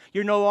peace.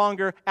 You're no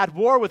longer at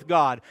war with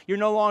God. You're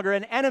no longer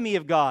an enemy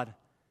of God.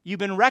 You've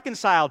been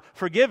reconciled,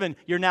 forgiven.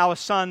 You're now a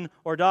son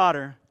or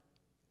daughter.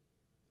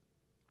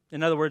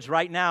 In other words,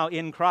 right now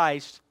in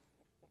Christ,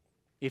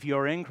 if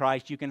you're in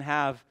Christ, you can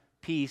have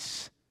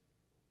peace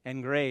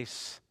and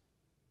grace,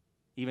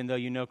 even though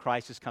you know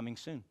Christ is coming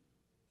soon.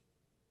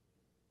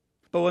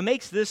 But what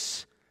makes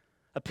this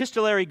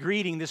epistolary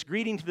greeting, this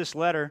greeting to this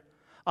letter,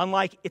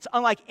 unlike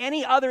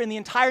any other in the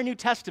entire New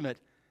Testament,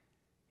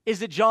 is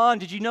that John,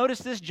 did you notice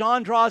this?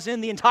 John draws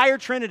in the entire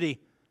Trinity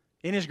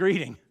in his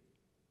greeting.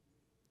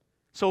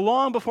 So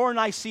long before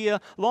Nicaea,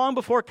 long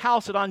before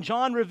Chalcedon,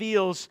 John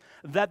reveals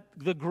that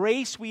the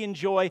grace we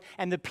enjoy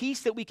and the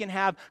peace that we can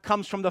have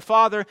comes from the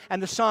Father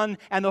and the Son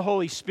and the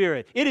Holy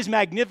Spirit. It is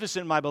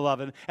magnificent, my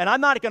beloved, and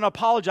I'm not going to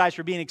apologize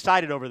for being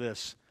excited over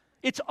this.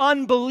 It's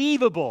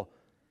unbelievable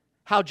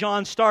how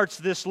John starts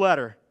this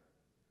letter.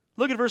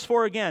 Look at verse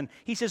 4 again.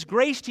 He says,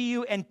 "Grace to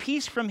you and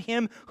peace from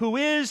him who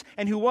is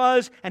and who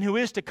was and who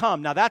is to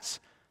come." Now that's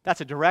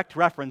a direct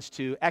reference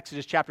to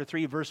Exodus chapter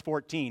 3, verse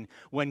 14.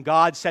 When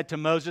God said to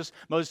Moses,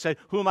 Moses said,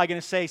 "Who am I going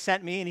to say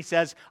sent me?" And he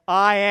says,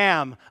 I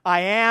am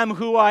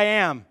who I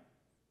am.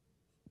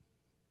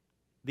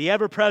 The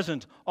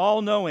ever-present,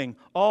 all-knowing,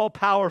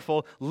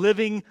 all-powerful,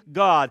 living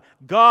God,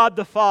 God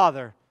the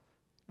Father,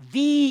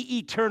 the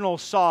eternal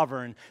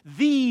sovereign,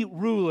 the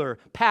ruler,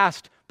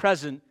 past,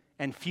 present,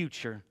 and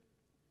future.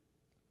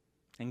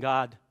 And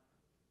God,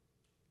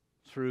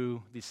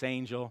 through this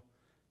angel,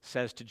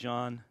 says to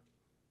John,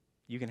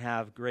 you can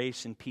have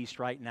grace and peace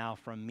right now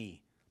from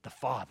me, the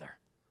Father.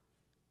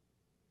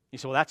 You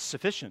say, well, that's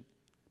sufficient.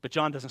 But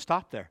John doesn't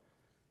stop there.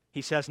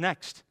 He says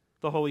next,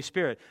 the Holy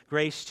Spirit.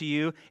 Grace to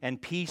you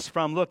and peace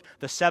from, look,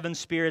 the 7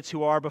 spirits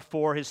who are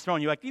before his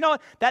throne. You're like, you know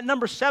what? That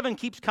number 7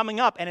 keeps coming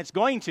up, and it's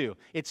going to.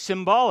 It's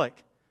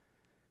symbolic.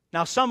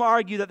 Now, some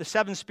argue that the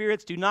 7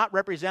 spirits do not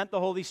represent the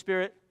Holy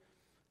Spirit,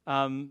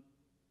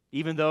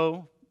 even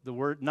though the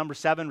word number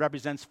 7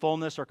 represents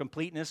fullness or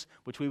completeness,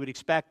 which we would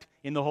expect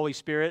in the Holy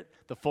Spirit,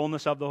 the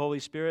fullness of the Holy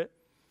Spirit.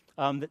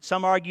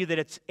 Some argue that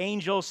it's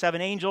angels,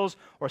 7 angels,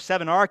 or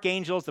 7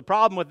 archangels. The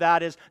problem with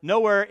that is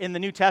nowhere in the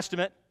New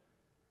Testament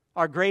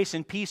are grace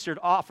and peace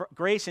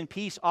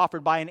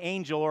offered by an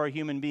angel or a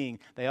human being.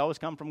 They always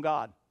come from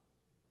God.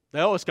 They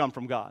always come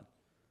from God.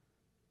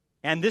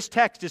 And this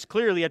text is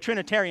clearly a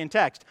Trinitarian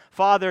text.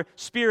 Father,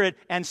 Spirit,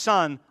 and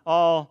Son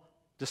all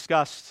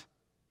discussed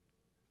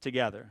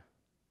together.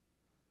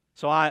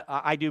 So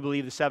I do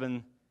believe the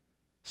 7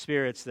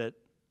 spirits that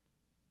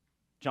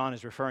John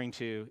is referring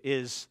to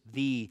is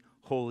the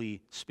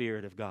Holy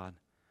Spirit of God.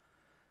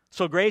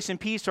 So grace and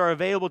peace are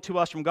available to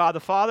us from God the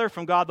Father,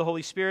 from God the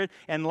Holy Spirit,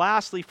 and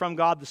lastly from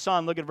God the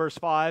Son. Look at verse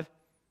 5.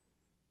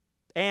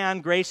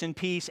 And grace and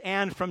peace,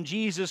 and from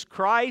Jesus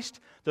Christ,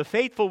 the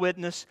faithful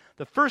witness,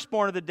 the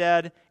firstborn of the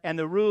dead, and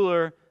the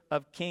ruler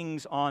of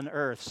kings on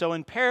earth. So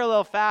in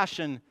parallel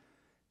fashion,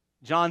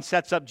 John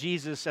sets up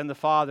Jesus and the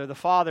Father. The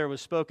Father was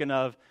spoken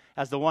of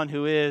as the one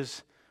who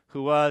is,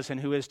 who was, and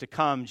who is to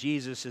come.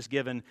 Jesus is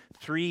given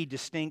 3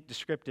 distinct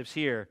descriptives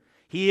here.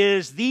 He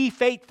is the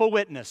faithful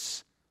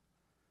witness,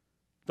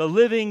 the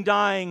living,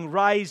 dying,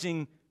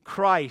 rising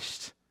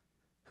Christ,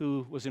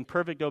 who was in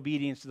perfect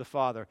obedience to the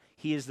Father.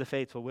 He is the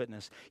faithful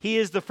witness. He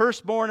is the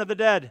firstborn of the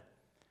dead.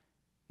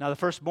 Now, the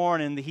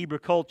firstborn in the Hebrew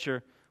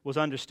culture was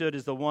understood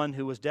as the one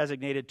who was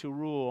designated to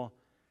rule.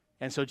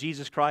 And so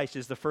Jesus Christ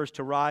is the first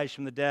to rise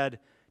from the dead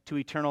to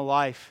eternal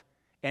life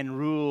and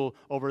rule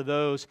over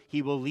those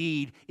he will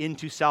lead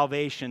into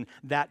salvation,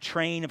 that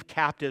train of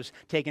captives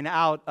taken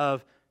out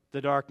of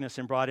the darkness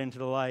and brought into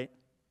the light.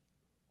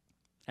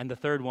 And the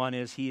third one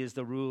is he is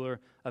the ruler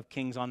of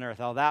kings on earth.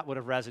 Now that would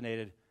have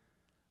resonated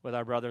with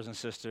our brothers and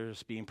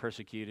sisters being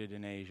persecuted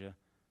in Asia.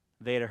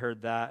 They'd have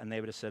heard that and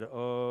they would have said,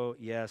 oh,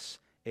 yes,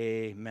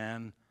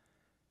 amen.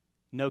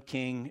 No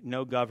king,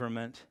 no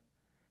government,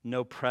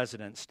 no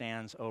president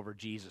stands over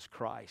Jesus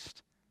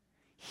Christ.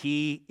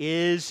 He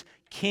is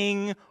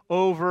king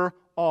over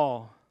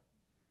all.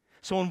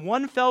 So in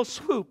one fell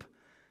swoop,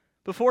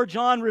 before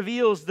John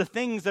reveals the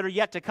things that are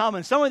yet to come,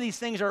 and some of these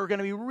things are going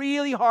to be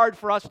really hard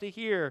for us to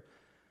hear,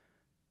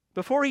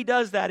 before he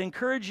does that,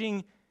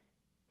 encouraging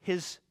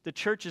the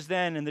churches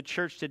then and the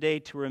church today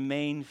to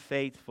remain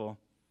faithful,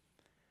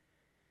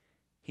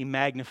 he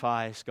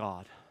magnifies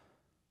God.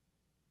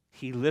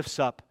 He lifts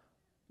up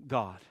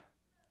God.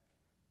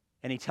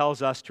 And he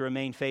tells us to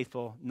remain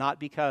faithful, not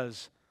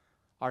because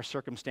our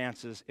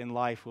circumstances in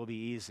life will be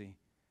easy.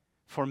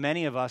 For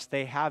many of us,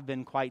 they have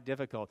been quite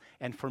difficult.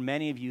 And for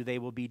many of you, they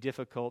will be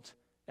difficult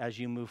as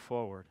you move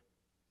forward.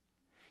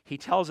 He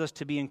tells us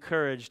to be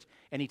encouraged,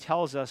 and he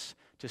tells us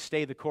to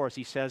stay the course.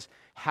 He says,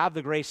 have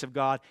the grace of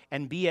God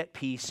and be at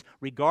peace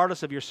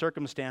regardless of your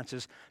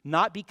circumstances,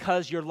 not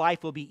because your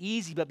life will be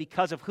easy, but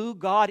because of who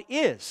God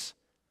is.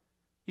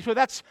 You know,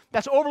 that's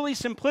overly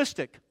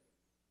simplistic.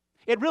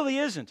 It really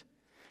isn't.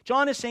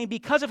 John is saying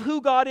because of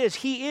who God is,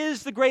 he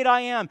is the great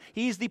I am.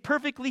 He's the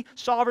perfectly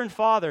sovereign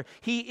Father.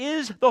 He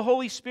is the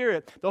Holy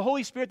Spirit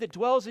that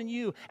dwells in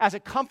you as a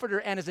comforter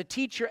and as a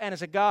teacher and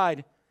as a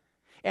guide.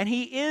 And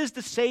he is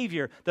the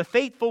Savior, the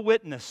faithful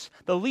witness,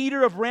 the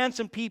leader of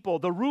ransomed people,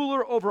 the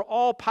ruler over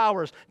all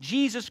powers,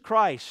 Jesus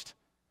Christ.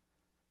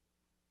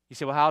 You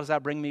say, well, how does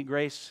that bring me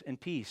grace and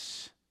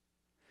peace?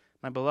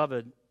 My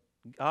beloved,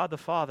 God the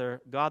Father,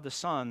 God the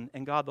Son,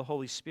 and God the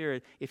Holy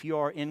Spirit, if you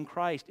are in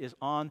Christ, is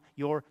on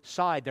your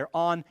side. They're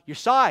on your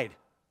side.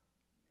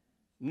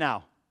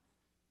 Now,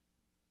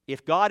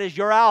 if God is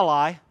your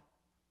ally,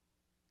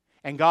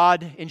 and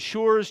God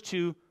ensures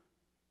to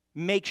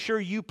make sure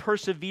you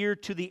persevere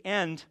to the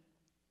end,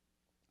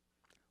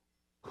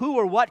 Who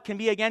or what can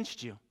be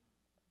against you?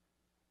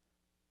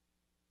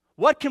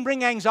 What can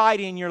bring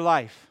anxiety in your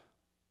life?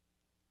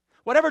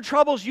 Whatever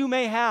troubles you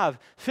may have,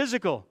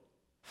 physical,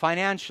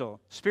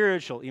 financial,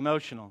 spiritual,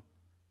 emotional,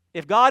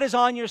 if God is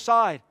on your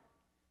side,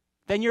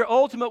 then your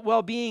ultimate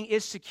well-being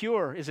is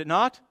secure, is it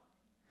not?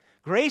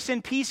 Grace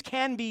and peace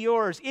can be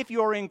yours if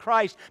you are in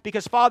Christ,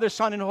 because Father,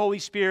 Son, and Holy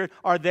Spirit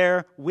are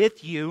there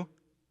with you.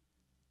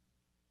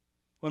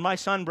 When my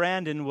son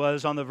Brandon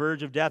was on the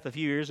verge of death a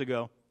few years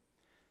ago,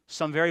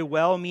 some very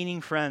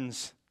well-meaning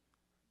friends,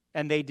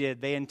 and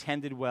they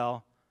intended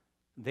well,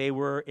 they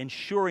were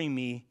ensuring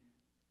me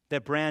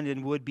that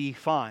Brandon would be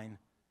fine.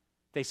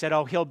 They said,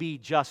 "Oh, he'll be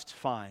just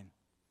fine."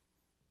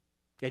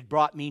 It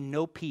brought me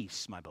no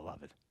peace, my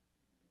beloved,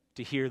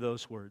 to hear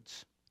those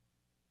words.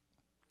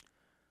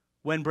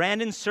 When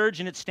Brandon's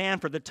surgeon at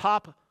Stanford, the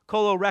top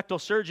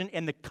colorectal surgeon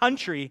in the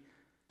country,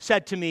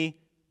 said to me,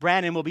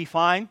 "Brandon will be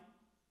fine,"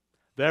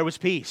 there was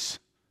peace.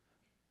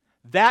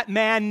 That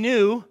man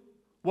knew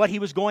what he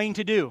was going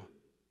to do.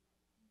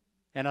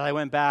 And I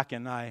went back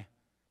and I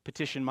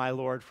petitioned my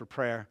Lord for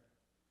prayer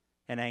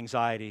and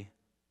anxiety.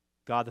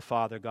 God the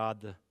Father,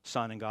 God the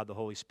Son, and God the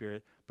Holy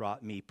Spirit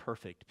brought me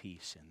perfect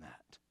peace in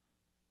that.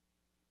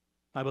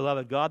 My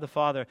beloved, God the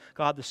Father,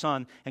 God the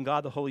Son, and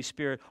God the Holy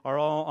Spirit are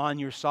all on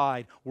your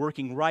side,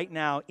 working right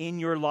now in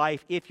your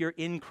life, if you're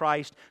in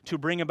Christ, to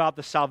bring about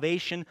the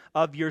salvation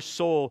of your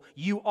soul.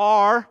 You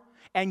are,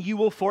 and you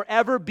will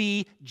forever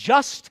be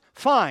just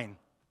fine,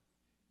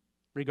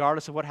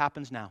 regardless of what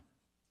happens now.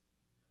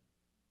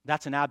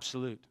 That's an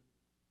absolute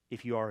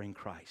if you are in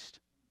Christ.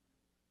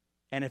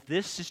 And if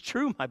this is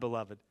true, my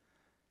beloved,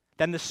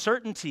 then the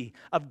certainty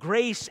of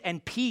grace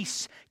and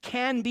peace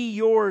can be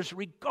yours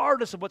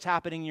regardless of what's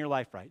happening in your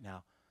life right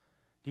now.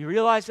 Do you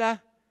realize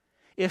that?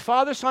 If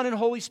Father, Son, and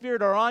Holy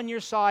Spirit are on your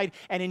side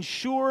and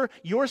ensure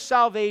your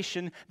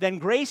salvation, then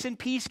grace and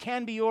peace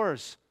can be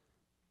yours.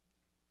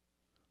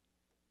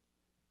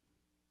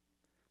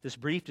 This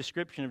brief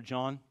description of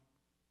John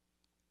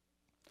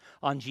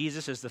on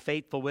Jesus as the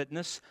faithful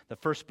witness, the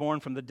firstborn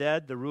from the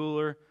dead, the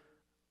ruler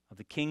of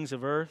the kings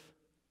of earth,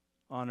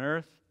 on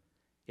earth,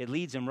 it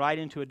leads him right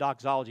into a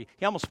doxology.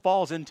 He almost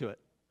falls into it.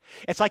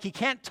 It's like he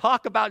can't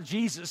talk about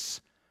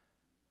Jesus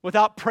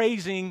without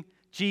praising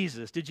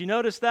Jesus. Did you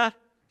notice that?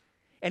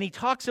 And he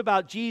talks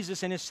about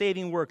Jesus and his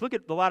saving work. Look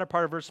at the latter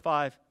part of verse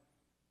 5.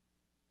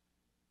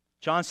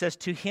 John says,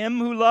 "To him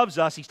who loves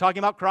us," he's talking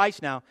about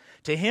Christ now,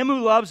 "to him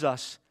who loves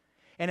us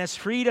and has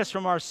freed us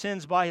from our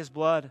sins by his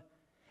blood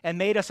and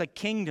made us a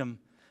kingdom,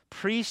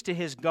 priest to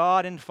his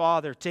God and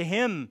Father. To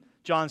him,"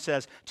 John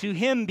says, "to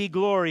him be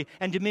glory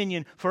and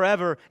dominion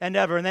forever and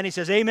ever." And then he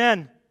says,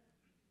 "Amen."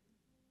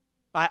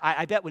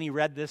 I bet when he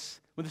read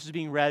this, when this was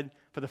being read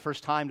for the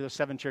first time to those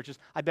 7 churches,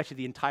 I bet you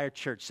the entire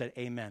church said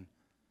amen.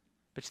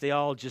 But they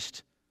all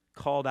just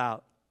called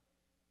out.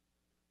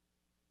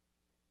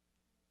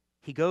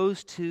 He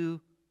goes to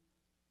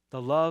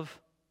the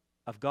love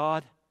of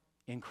God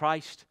in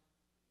Christ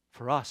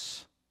for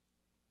us.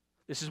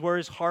 This is where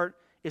his heart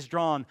is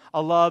drawn.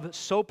 A love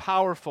so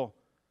powerful,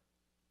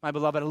 my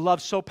beloved, a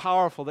love so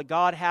powerful that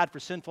God had for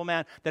sinful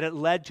man that it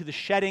led to the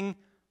shedding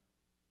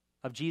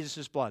of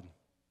Jesus' blood.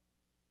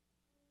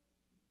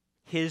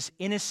 His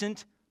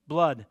innocent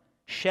blood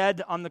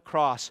shed on the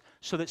cross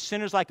so that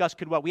sinners like us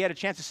could what? We had a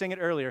chance to sing it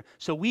earlier.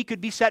 So we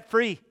could be set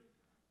free.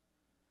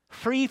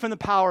 Free from the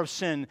power of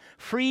sin.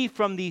 Free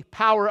from the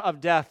power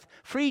of death.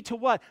 Free to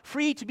what?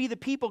 Free to be the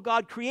people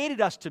God created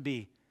us to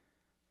be.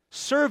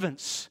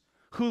 Servants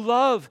who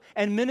love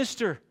and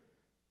minister.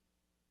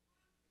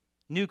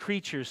 New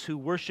creatures who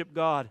worship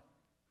God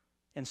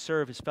and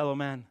serve his fellow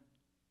man.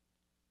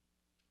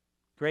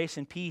 Grace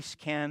and peace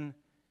can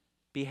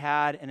be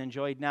had and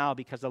enjoyed now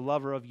because the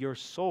lover of your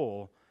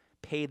soul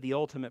paid the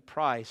ultimate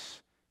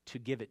price to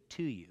give it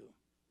to you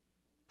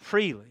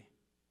freely.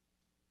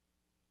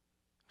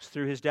 It's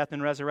through his death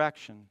and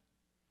resurrection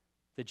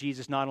that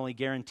Jesus not only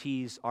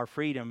guarantees our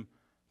freedom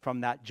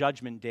from that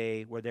judgment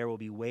day where there will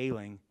be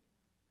wailing,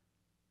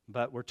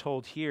 but we're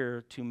told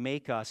here to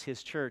make us,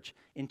 his church,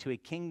 into a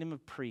kingdom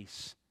of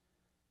priests.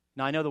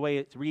 Now, I know the way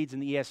it reads in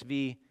the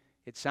ESV,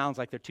 it sounds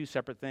like they're two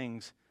separate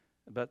things,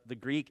 but the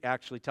Greek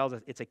actually tells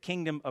us it's a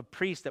kingdom of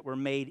priests that we're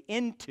made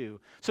into.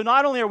 So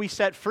not only are we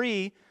set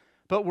free,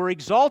 but we're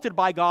exalted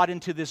by God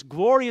into this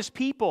glorious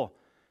people,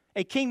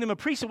 a kingdom of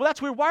priests. Well,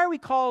 that's weird. Why are we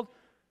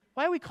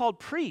called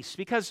priests?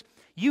 Because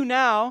you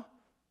now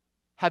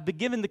have been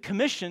given the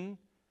commission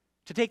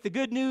to take the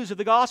good news of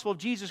the gospel of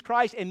Jesus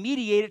Christ and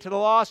mediate it to the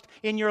lost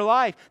in your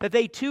life, that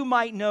they too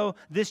might know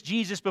this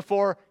Jesus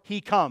before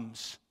he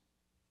comes,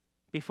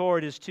 before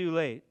it is too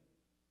late.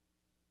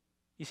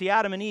 You see,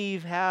 Adam and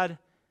Eve had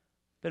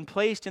been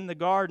placed in the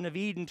Garden of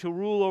Eden to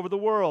rule over the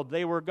world.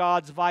 They were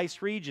God's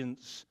vice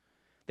regents.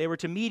 They were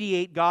to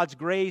mediate God's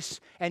grace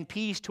and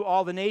peace to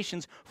all the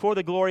nations for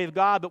the glory of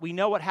God. But we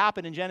know what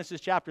happened in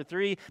Genesis chapter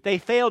 3. They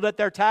failed at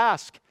their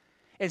task.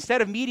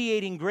 Instead of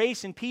mediating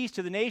grace and peace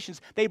to the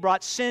nations, they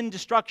brought sin,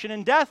 destruction,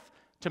 and death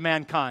to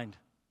mankind.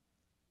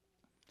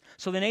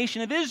 So the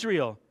nation of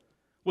Israel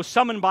was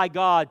summoned by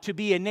God to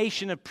be a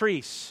nation of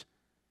priests.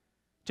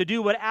 to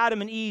do what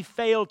Adam and Eve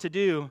failed to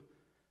do.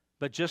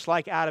 But just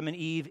like Adam and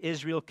Eve,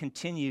 Israel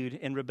continued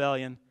in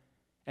rebellion,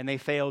 and they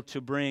failed to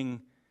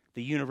bring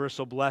the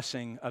universal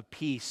blessing of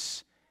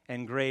peace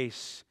and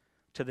grace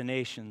to the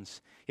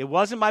nations. It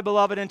wasn't, my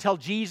beloved, until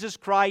Jesus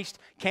Christ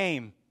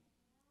came,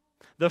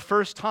 the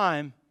first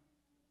time,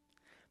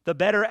 the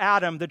better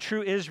Adam, the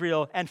true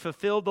Israel, and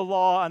fulfilled the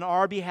law on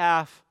our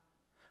behalf,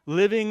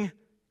 living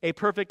a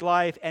perfect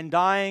life and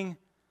dying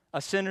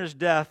a sinner's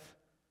death,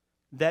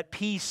 that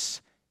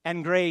peace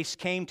and grace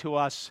came to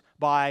us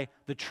by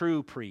the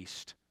true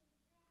priest,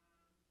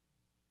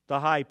 the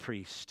high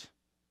priest.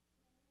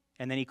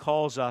 And then he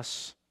calls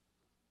us,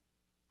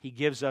 he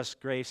gives us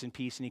grace and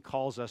peace, and he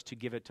calls us to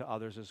give it to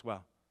others as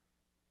well,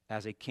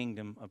 as a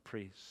kingdom of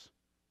priests.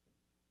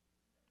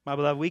 My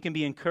beloved, we can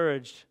be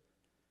encouraged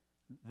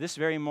this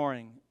very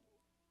morning.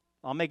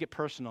 I'll make it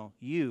personal.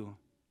 You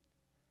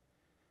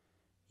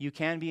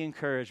can be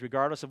encouraged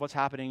regardless of what's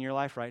happening in your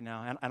life right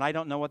now. And I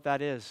don't know what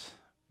that is,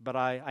 but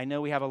I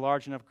know we have a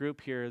large enough group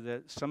here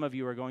that some of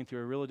you are going through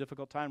a really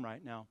difficult time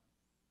right now.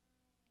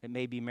 It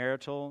may be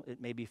marital,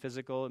 it may be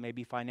physical, it may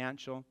be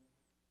financial,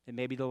 it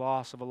may be the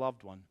loss of a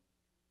loved one.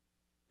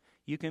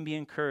 You can be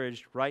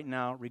encouraged right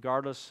now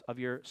regardless of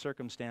your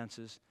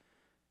circumstances,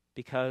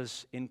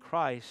 because in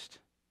Christ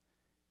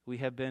we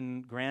have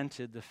been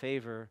granted the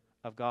favor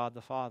of God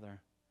the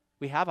Father.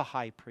 We have a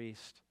high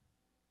priest.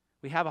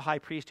 We have a high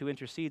priest who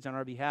intercedes on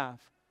our behalf.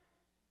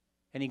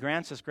 And he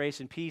grants us grace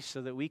and peace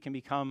so that we can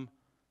become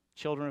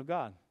children of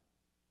God,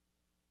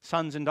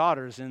 sons and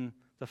daughters in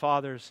the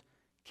Father's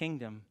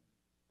kingdom,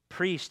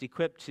 priests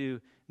equipped to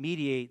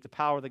mediate the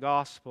power of the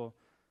gospel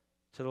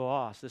to the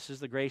lost. This is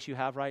the grace you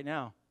have right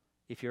now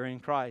if you're in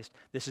Christ.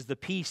 This is the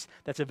peace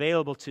that's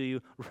available to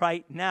you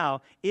right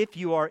now if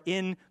you are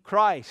in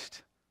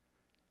Christ.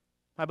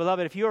 My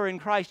beloved, if you are in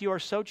Christ, you are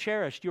so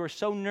cherished, you are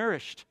so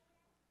nourished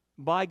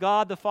by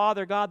God the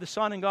Father, God the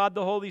Son, and God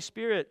the Holy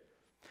Spirit,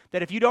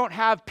 that if you don't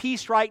have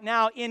peace right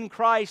now in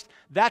Christ,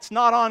 that's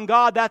not on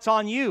God, that's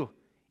on you.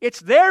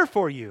 It's there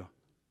for you.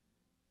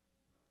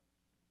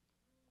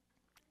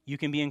 You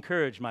can be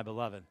encouraged, my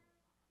beloved,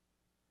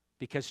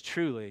 because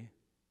truly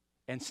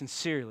and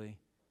sincerely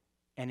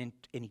and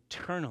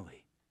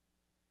eternally,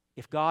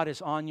 if God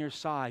is on your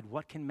side,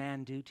 what can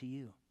man do to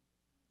you?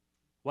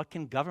 What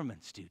can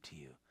governments do to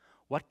you?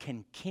 What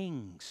can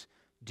kings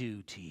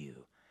do to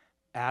you?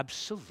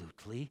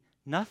 Absolutely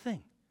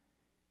nothing.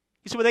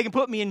 You say, well, they can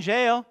put me in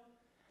jail.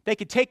 They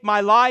could take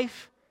my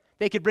life.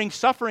 They could bring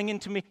suffering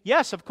into me.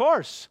 Yes, of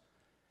course.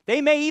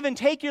 They may even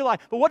take your life.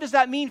 But what does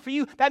that mean for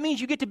you? That means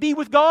you get to be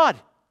with God.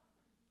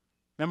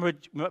 Remember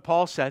what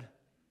Paul said?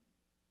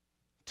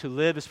 To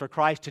live is for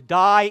Christ. To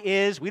die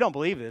is, we don't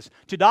believe this,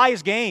 to die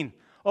is gain.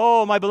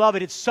 Oh, my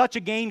beloved, it's such a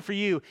gain for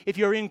you if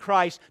you're in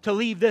Christ to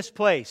leave this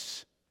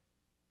place.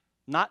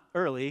 Not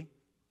early,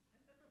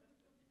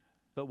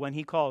 but when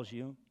He calls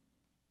you.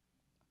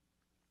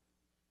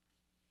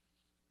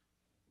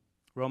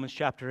 Romans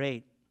chapter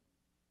 8.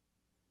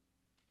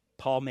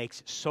 Paul makes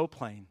it so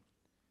plain.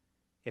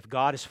 If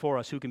God is for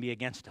us, who can be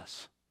against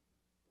us?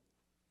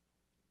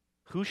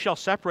 Who shall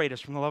separate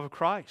us from the love of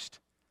Christ?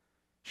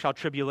 Shall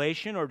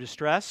tribulation or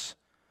distress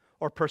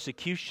or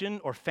persecution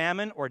or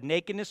famine or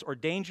nakedness or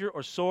danger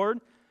or sword?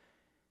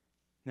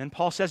 And then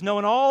Paul says, no,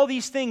 in all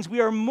these things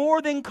we are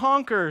more than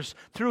conquerors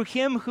through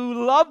Him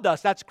who loved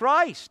us. That's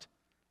Christ.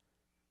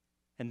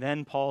 And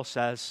then Paul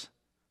says,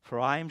 for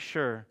I am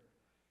sure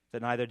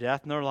that neither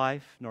death nor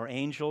life, nor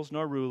angels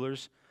nor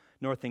rulers,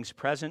 nor things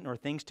present, nor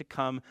things to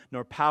come,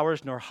 nor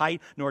powers, nor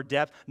height, nor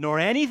depth, nor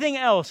anything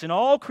else in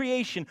all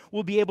creation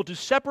will be able to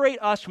separate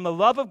us from the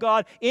love of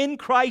God in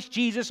Christ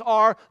Jesus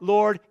our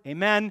Lord.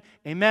 Amen,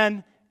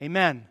 amen,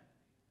 amen.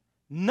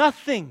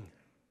 Nothing,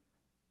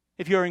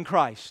 if you're in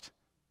Christ,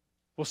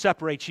 will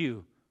separate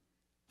you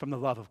from the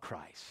love of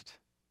Christ.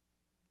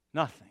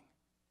 Nothing.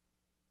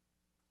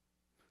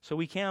 So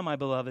we can, my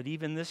beloved,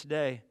 even this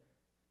day,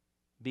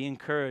 be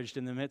encouraged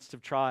in the midst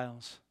of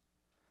trials,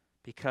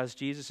 because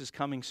Jesus is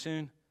coming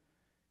soon.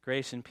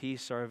 Grace and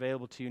peace are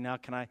available to you. Now,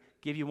 can I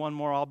give you one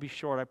more? I'll be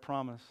short, I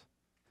promise.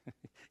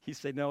 You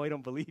say, no, we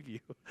don't believe you.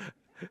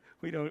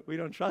 We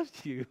don't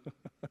trust you.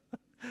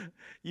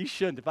 You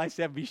shouldn't. If I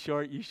said be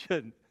short, you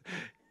shouldn't.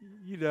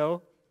 You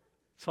know,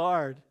 it's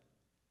hard.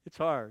 It's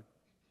hard.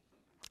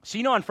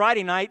 So, on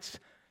Friday nights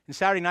and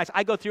Saturday nights,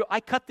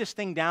 I cut this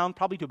thing down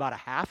probably to about a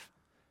half.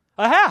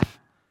 A half.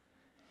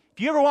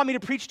 If you ever want me to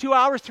preach 2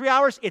 hours, 3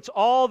 hours, it's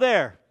all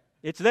there.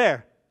 It's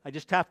there. I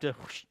just have to,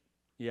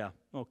 yeah,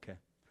 okay.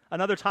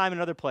 Another time,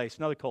 another place,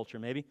 another culture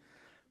maybe.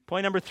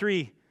 Point number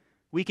 3,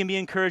 we can be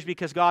encouraged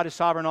because God is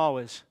sovereign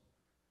always.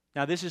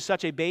 Now, this is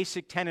such a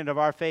basic tenet of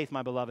our faith,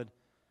 my beloved.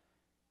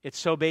 It's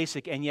so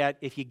basic, and yet,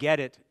 if you get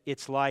it,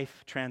 it's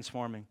life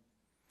transforming.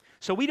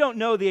 So we don't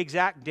know the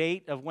exact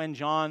date of when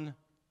John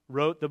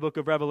wrote the book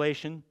of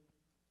Revelation,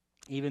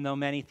 even though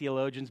many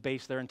theologians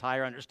base their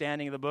entire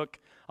understanding of the book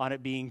on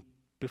it being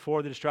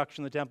before the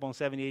destruction of the temple in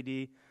 70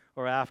 AD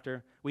or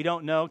after. We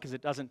don't know because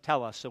it doesn't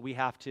tell us, so we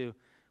have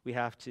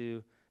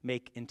to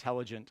make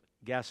intelligent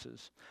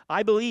guesses.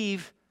 I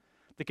believe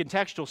The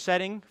contextual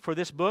setting for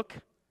this book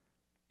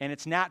and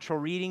its natural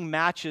reading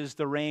matches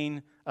the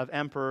reign of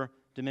Emperor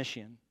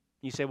Domitian.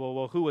 You say,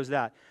 well, who was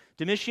that?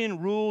 Domitian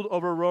ruled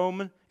over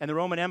Rome and the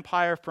Roman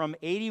Empire from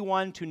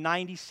 81 to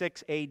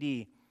 96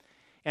 AD.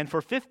 And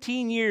for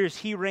 15 years,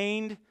 he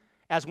reigned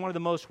as one of the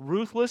most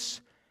ruthless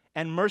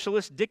and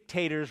merciless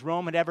dictators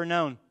Rome had ever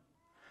known,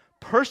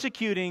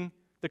 persecuting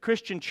the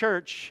Christian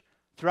church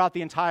throughout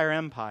the entire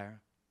empire.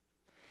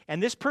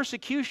 And this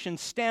persecution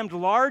stemmed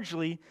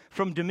largely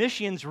from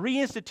Domitian's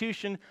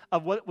reinstitution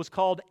of what was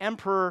called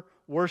emperor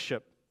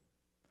worship.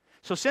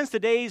 So since the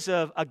days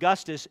of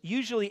Augustus,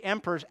 usually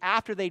emperors,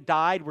 after they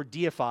died, were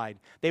deified.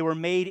 They were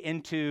made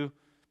into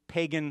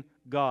pagan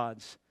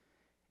gods.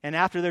 And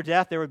after their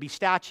death, there would be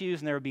statues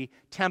and there would be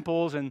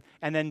temples, and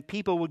then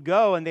people would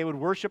go and they would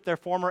worship their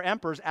former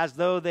emperors as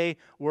though they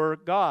were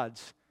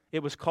gods.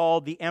 It was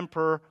called the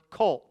emperor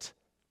cult.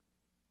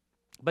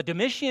 But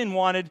Domitian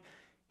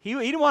he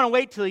didn't want to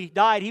wait till he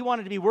died. He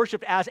wanted to be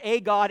worshipped as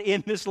a god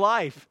in this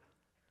life.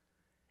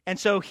 And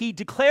so he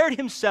declared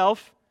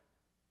himself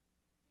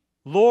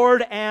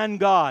Lord and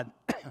God,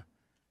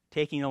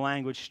 taking the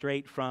language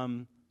straight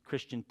from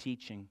Christian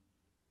teaching.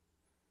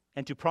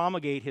 And to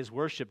promulgate his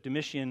worship,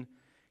 Domitian,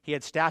 he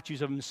had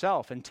statues of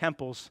himself and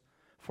temples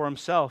for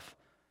himself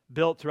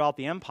built throughout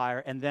the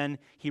empire, and then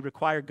he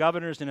required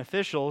governors and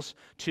officials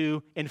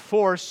to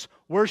enforce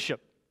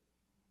worship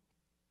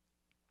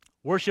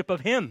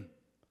of him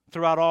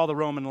throughout all the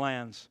Roman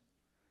lands.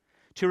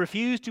 To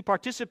refuse to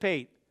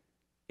participate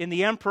in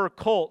the emperor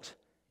cult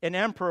and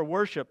emperor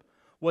worship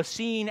was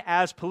seen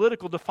as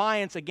political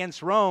defiance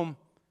against Rome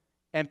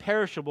and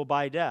perishable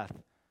by death.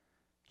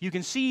 You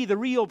can see the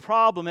real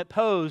problem it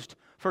posed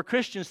for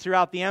Christians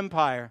throughout the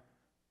empire,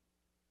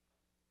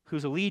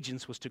 whose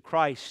allegiance was to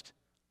Christ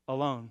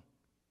alone.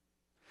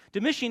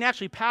 Domitian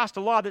actually passed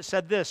a law that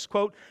said this,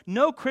 quote,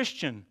 "No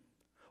Christian,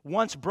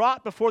 once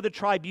brought before the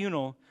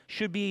tribunal,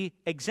 should be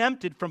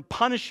exempted from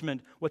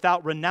punishment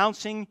without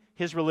renouncing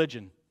his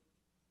religion."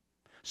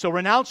 So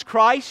renounce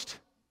Christ,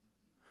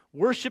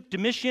 worship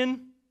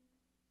Domitian,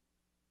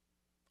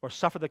 or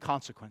suffer the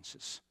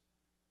consequences,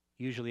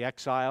 usually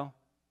exile,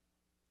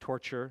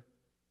 torture,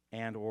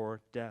 and or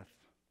death.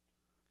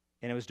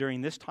 And it was during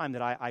this time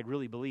that I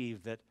really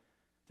believe that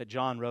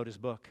John wrote his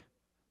book.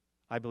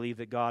 I believe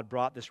that God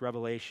brought this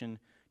revelation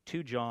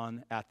to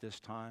John at this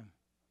time.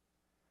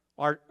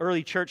 Our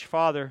early church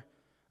father,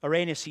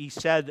 Irenaeus, he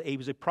said he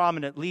was a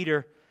prominent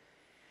leader.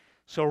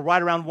 So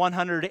right around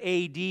 100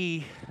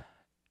 AD,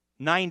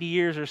 90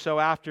 years or so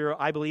after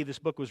I believe this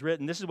book was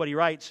written, this is what he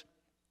writes.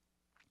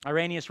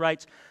 Irenaeus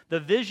writes, "The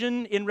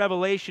vision in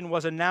Revelation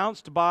was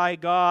announced by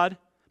God,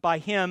 by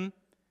him,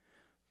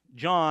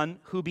 John,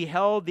 who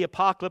beheld the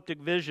apocalyptic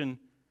vision.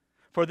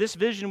 For this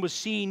vision was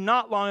seen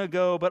not long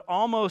ago, but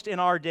almost in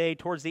our day,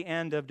 towards the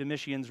end of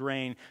Domitian's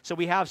reign." So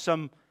we have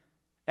some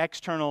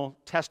external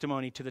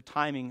testimony to the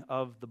timing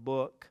of the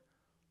book.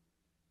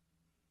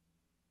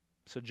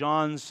 So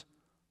John's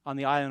on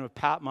the island of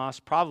Patmos,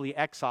 probably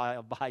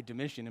exiled by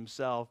Domitian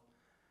himself.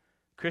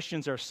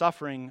 Christians are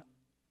suffering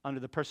under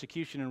the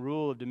persecution and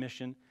rule of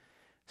Domitian.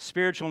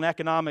 Spiritual and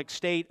economic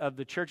state of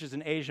the churches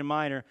in Asia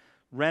Minor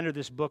rendered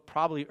this book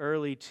probably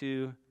early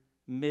to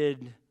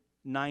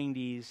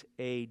mid-90s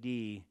AD.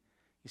 You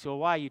say, well,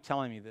 why are you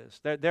telling me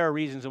this? There are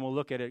reasons, and we'll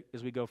look at it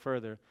as we go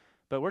further.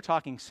 But we're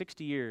talking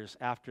 60 years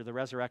after the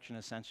resurrection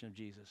and ascension of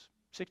Jesus.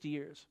 60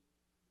 years.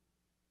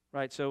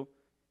 Right? So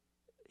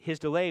his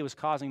delay was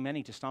causing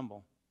many to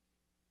stumble.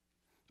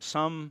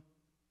 Some,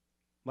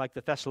 like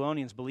the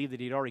Thessalonians, believed that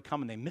he'd already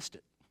come and they missed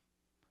it.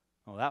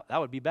 Oh, that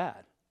would be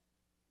bad.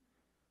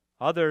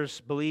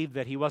 Others believed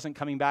that he wasn't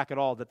coming back at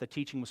all, that the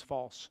teaching was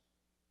false.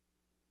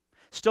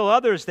 Still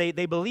others, they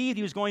believed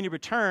he was going to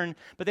return,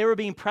 but they were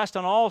being pressed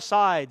on all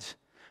sides.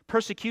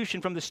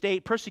 Persecution from the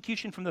state,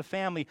 persecution from the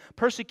family,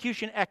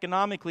 persecution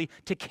economically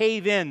to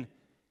cave in.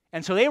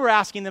 And so they were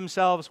asking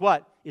themselves,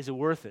 what? Is it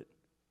worth it?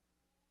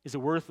 Is it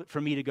worth it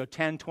for me to go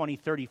 10, 20,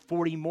 30,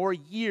 40 more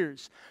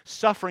years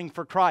suffering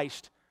for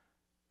Christ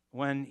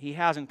when he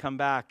hasn't come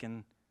back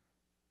and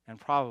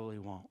probably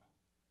won't?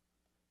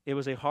 It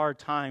was a hard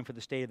time for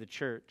the state of the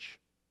church.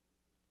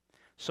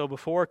 So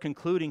before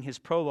concluding his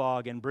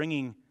prologue and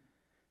bringing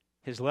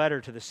his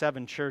letter to the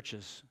 7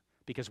 churches,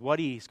 because what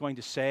he's going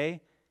to say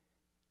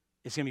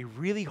is going to be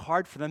really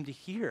hard for them to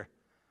hear.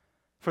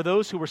 For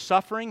those who were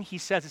suffering, he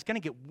says it's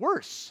going to get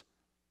worse.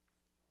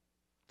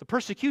 The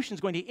persecution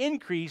is going to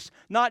increase,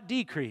 not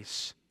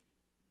decrease.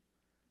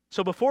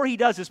 So before he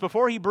does this,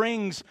 before he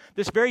brings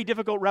this very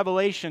difficult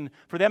revelation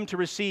for them to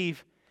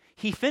receive,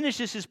 he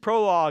finishes his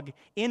prologue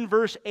in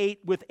verse 8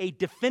 with a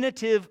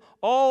definitive,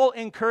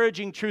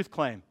 all-encouraging truth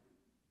claim.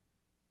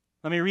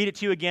 Let me read it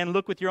to you again.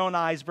 Look with your own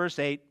eyes, verse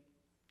 8.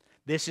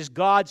 This is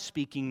God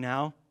speaking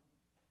now.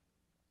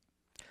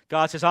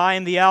 God says, "I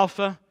am the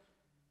Alpha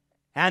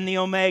and the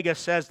Omega,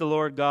 says the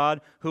Lord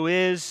God, who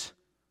is,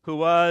 who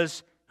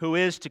was, who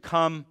is to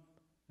come,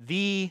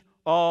 the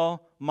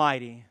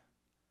Almighty."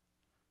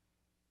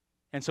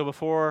 And so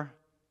before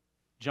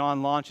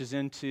John launches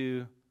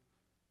into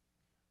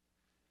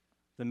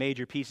the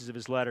major pieces of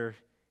his letter,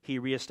 he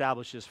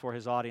reestablishes for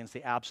his audience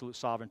the absolute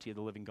sovereignty of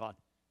the living God.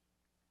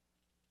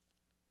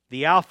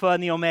 The Alpha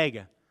and the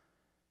Omega.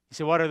 You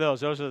say, what are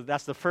those?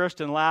 That's the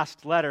first and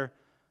last letter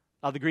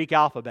of the Greek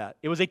alphabet.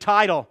 It was a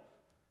title.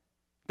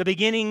 The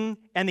beginning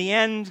and the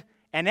end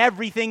and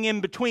everything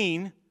in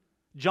between,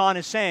 John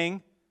is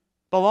saying,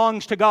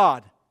 belongs to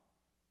God.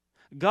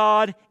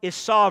 God is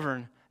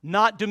sovereign,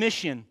 not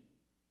Domitian,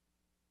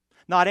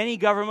 not any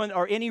government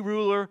or any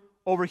ruler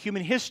over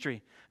human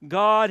history.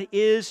 God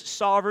is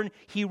sovereign.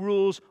 He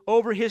rules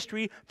over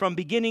history from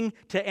beginning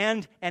to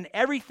end and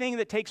everything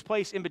that takes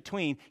place in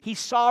between. He's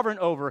sovereign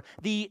over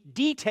the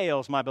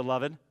details, my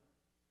beloved.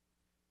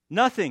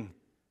 Nothing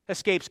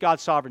escapes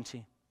God's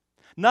sovereignty.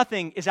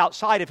 Nothing is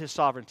outside of His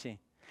sovereignty.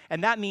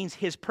 And that means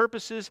His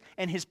purposes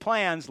and His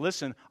plans,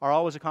 listen, are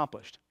always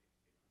accomplished.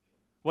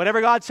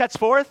 Whatever God sets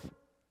forth,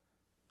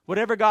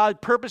 whatever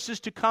God purposes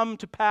to come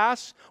to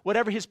pass,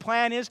 whatever His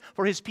plan is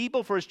for His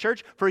people, for His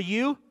church, for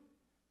you,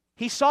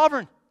 He's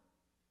sovereign.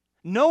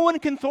 No one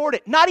can thwart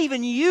it. Not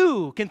even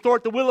you can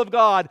thwart the will of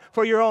God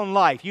for your own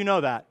life. You know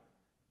that.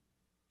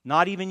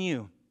 Not even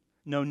you.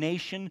 No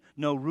nation,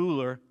 no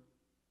ruler,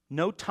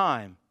 no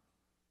time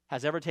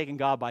has ever taken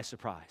God by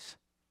surprise.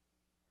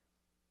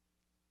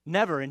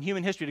 Never in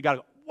human history did God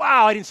go,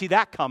 wow, I didn't see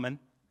that coming.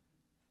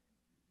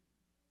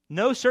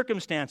 No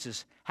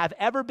circumstances have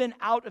ever been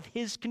out of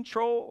His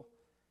control.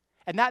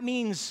 And that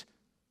means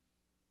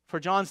for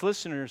John's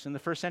listeners in the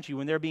first century,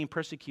 when they're being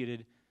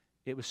persecuted,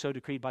 it was so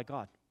decreed by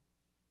God.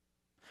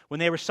 When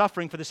they were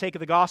suffering for the sake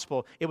of the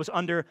gospel, it was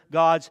under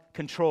God's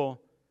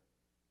control.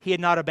 He had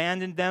not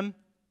abandoned them.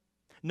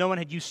 No one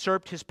had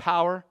usurped His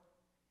power.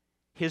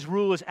 His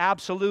rule is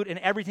absolute, and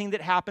everything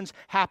that happens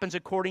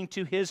according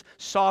to His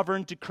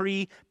sovereign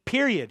decree,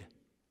 period.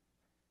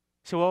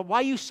 So, well, why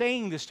are you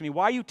saying this to me?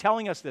 Why are you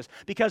telling us this?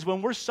 Because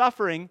when we're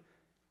suffering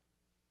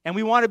and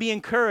we want to be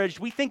encouraged,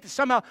 we think that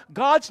somehow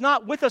God's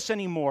not with us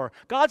anymore.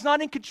 God's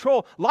not in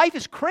control. Life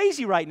is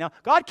crazy right now.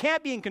 God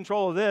can't be in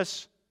control of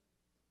this.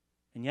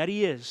 And yet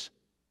He is.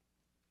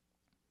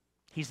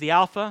 He's the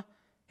Alpha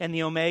and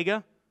the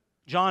Omega.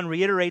 John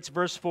reiterates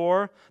verse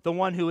 4, the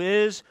one who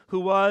is,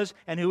 who was,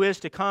 and who is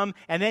to come.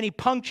 And then he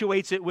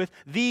punctuates it with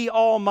the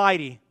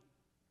Almighty.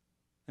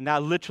 And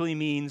that literally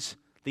means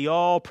the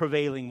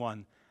all-prevailing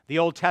one. The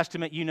Old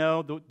Testament, you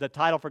know, the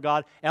title for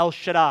God, El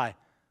Shaddai.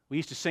 We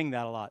used to sing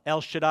that a lot.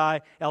 El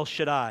Shaddai, El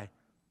Shaddai.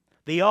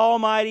 The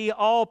almighty,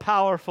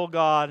 all-powerful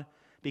God,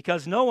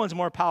 because no one's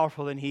more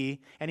powerful than He,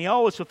 and He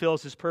always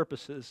fulfills His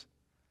purposes.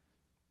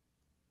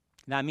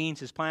 And that means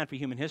His plan for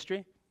human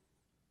history,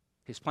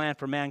 His plan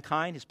for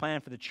mankind, His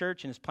plan for the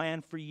church, and His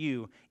plan for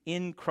you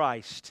in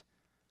Christ,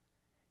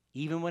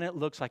 even when it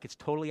looks like it's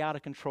totally out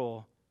of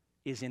control,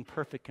 is in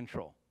perfect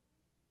control.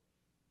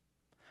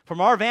 From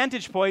our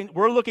vantage point,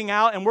 we're looking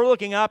out and we're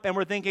looking up and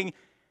we're thinking,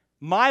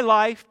 my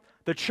life,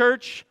 the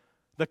church,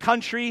 the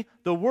country,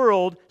 the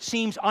world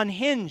seems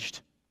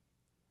unhinged,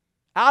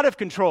 out of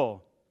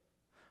control.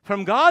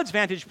 From God's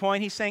vantage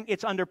point, He's saying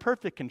it's under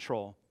perfect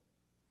control.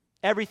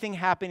 Everything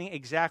happening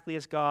exactly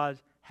as God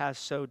has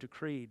so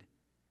decreed.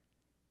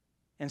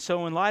 And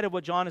so in light of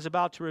what John is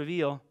about to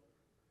reveal,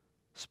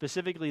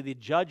 specifically the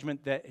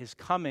judgment that is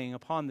coming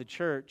upon the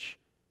church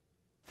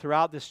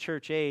throughout this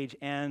church age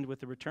and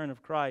with the return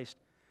of Christ,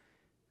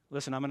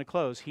 listen, I'm going to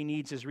close. He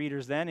needs his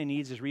readers then, and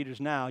needs his readers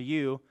now,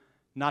 you,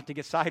 not to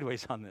get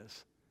sideways on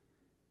this.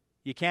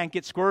 You can't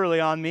get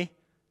squirrely on me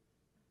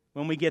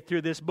when we get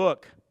through this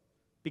book,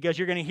 because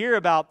you're going to hear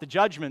about the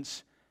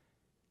judgments,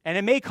 and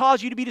it may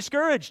cause you to be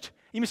discouraged.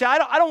 You may say,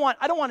 I don't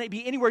want to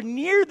be anywhere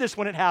near this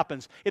when it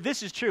happens. If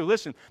this is true,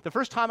 listen, the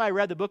first time I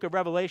read the book of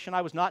Revelation,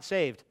 I was not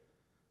saved.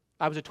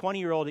 I was a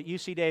 20-year-old at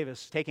UC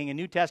Davis taking a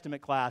New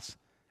Testament class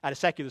at a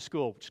secular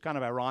school, which is kind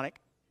of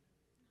ironic.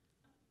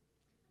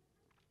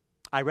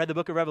 I read the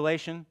book of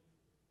Revelation.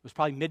 It was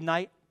probably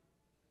midnight.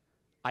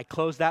 I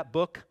closed that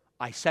book.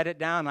 I set it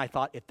down, and I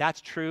thought, if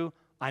that's true,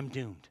 I'm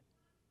doomed.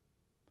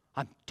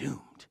 I'm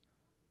doomed.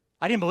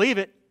 I didn't believe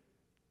it,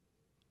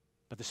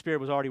 but the Spirit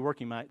was already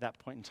working at that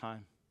point in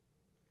time.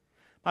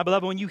 My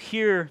beloved, when you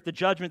hear the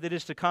judgment that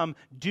is to come,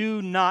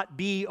 do not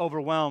be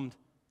overwhelmed.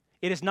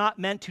 It is not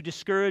meant to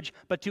discourage,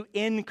 but to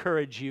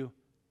encourage you.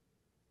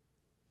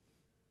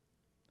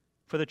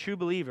 For the true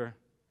believer,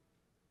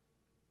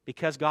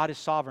 because God is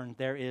sovereign,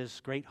 there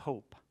is great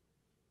hope.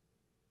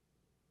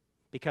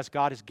 Because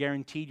God has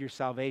guaranteed your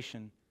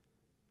salvation,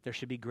 there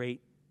should be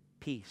great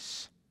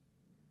peace.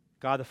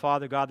 God the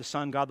Father, God the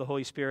Son, God the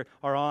Holy Spirit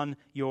are on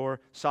your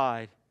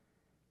side.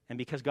 And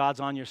because God's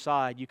on your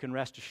side, you can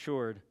rest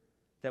assured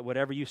that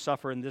whatever you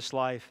suffer in this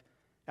life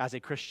as a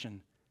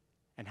Christian,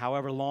 and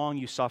however long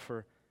you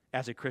suffer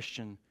as a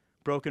Christian,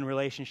 broken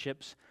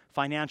relationships,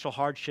 financial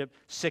hardship,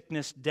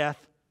 sickness,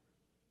 death,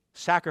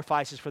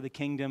 sacrifices for the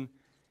kingdom,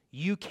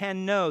 you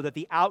can know that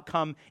the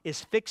outcome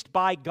is fixed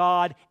by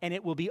God and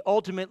it will be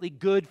ultimately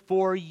good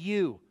for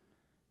you.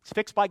 It's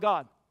fixed by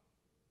God.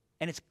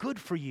 And it's good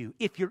for you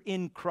if you're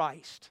in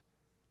Christ.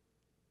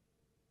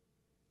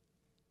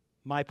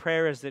 My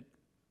prayer is that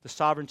the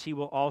sovereignty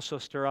will also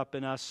stir up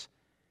in us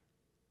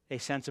a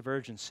sense of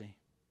urgency.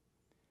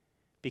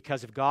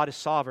 Because if God is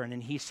sovereign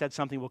and He said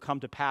something will come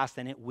to pass,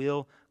 then it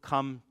will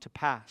come to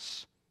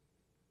pass.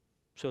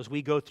 So as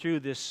we go through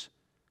this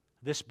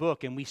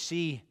book and we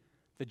see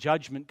the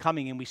judgment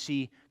coming and we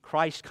see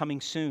Christ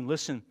coming soon,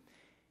 listen,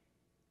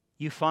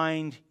 you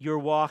find your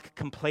walk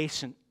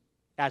complacent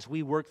as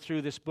we work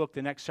through this book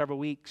the next several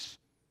weeks.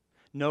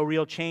 No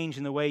real change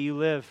in the way you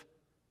live.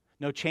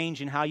 No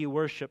change in how you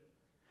worship.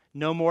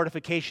 No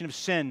mortification of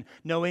sin,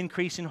 no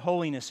increase in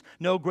holiness,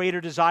 no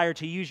greater desire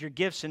to use your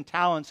gifts and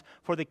talents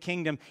for the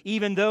kingdom.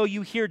 Even though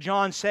you hear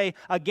John say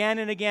again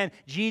and again,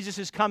 Jesus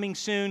is coming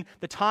soon,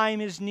 the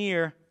time is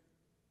near.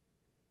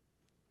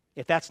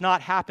 If that's not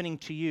happening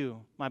to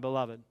you, my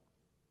beloved,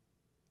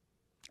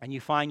 and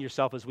you find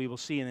yourself, as we will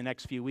see in the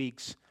next few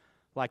weeks,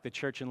 like the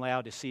church in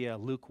Laodicea,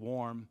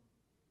 lukewarm,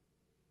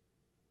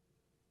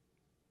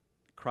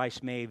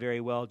 Christ may very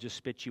well just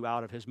spit you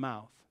out of His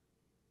mouth.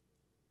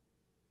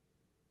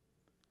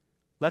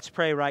 Let's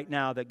pray right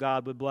now that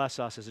God would bless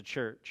us as a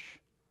church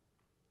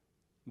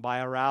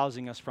by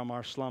arousing us from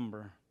our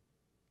slumber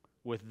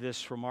with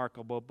this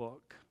remarkable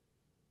book.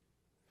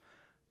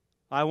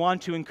 I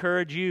want to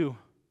encourage you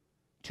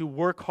to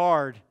work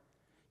hard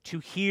to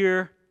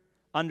hear,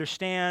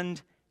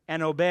 understand,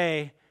 and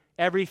obey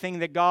everything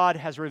that God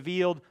has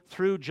revealed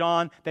through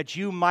John, that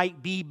you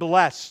might be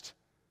blessed.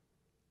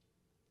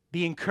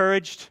 Be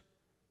encouraged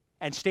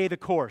and stay the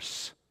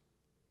course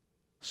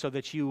so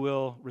that you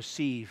will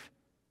receive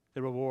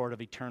the reward of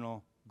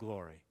eternal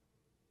glory.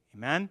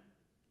 Amen?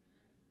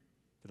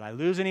 Did I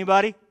lose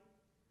anybody?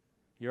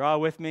 You're all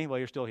with me? Well,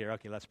 you're still here.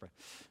 Okay, let's pray.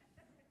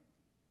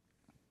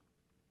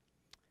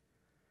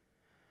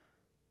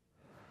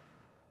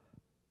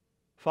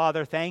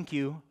 Father, thank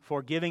you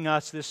for giving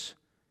us this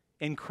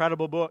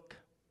incredible book.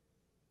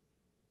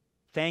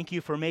 Thank you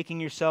for making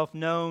yourself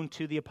known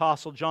to the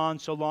Apostle John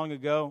so long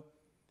ago.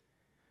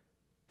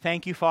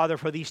 Thank you, Father,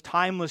 for these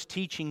timeless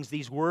teachings,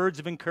 these words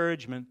of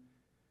encouragement.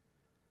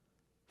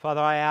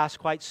 Father, I ask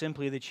quite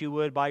simply that you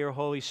would, by your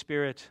Holy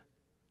Spirit,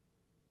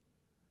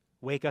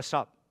 wake us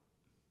up.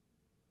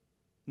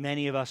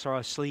 Many of us are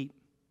asleep.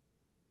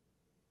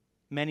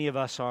 Many of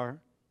us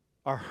are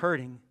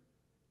hurting.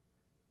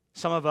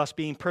 Some of us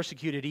being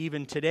persecuted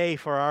even today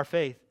for our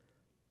faith.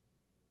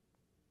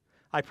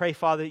 I pray,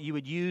 Father, that you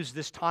would use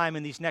this time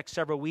in these next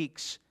several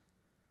weeks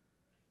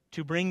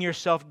to bring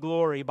yourself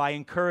glory by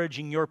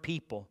encouraging your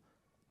people.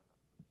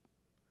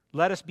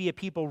 Let us be a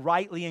people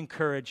rightly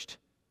encouraged,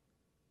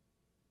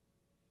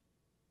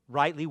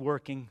 rightly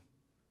working,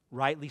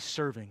 rightly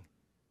serving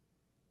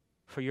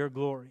for your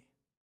glory.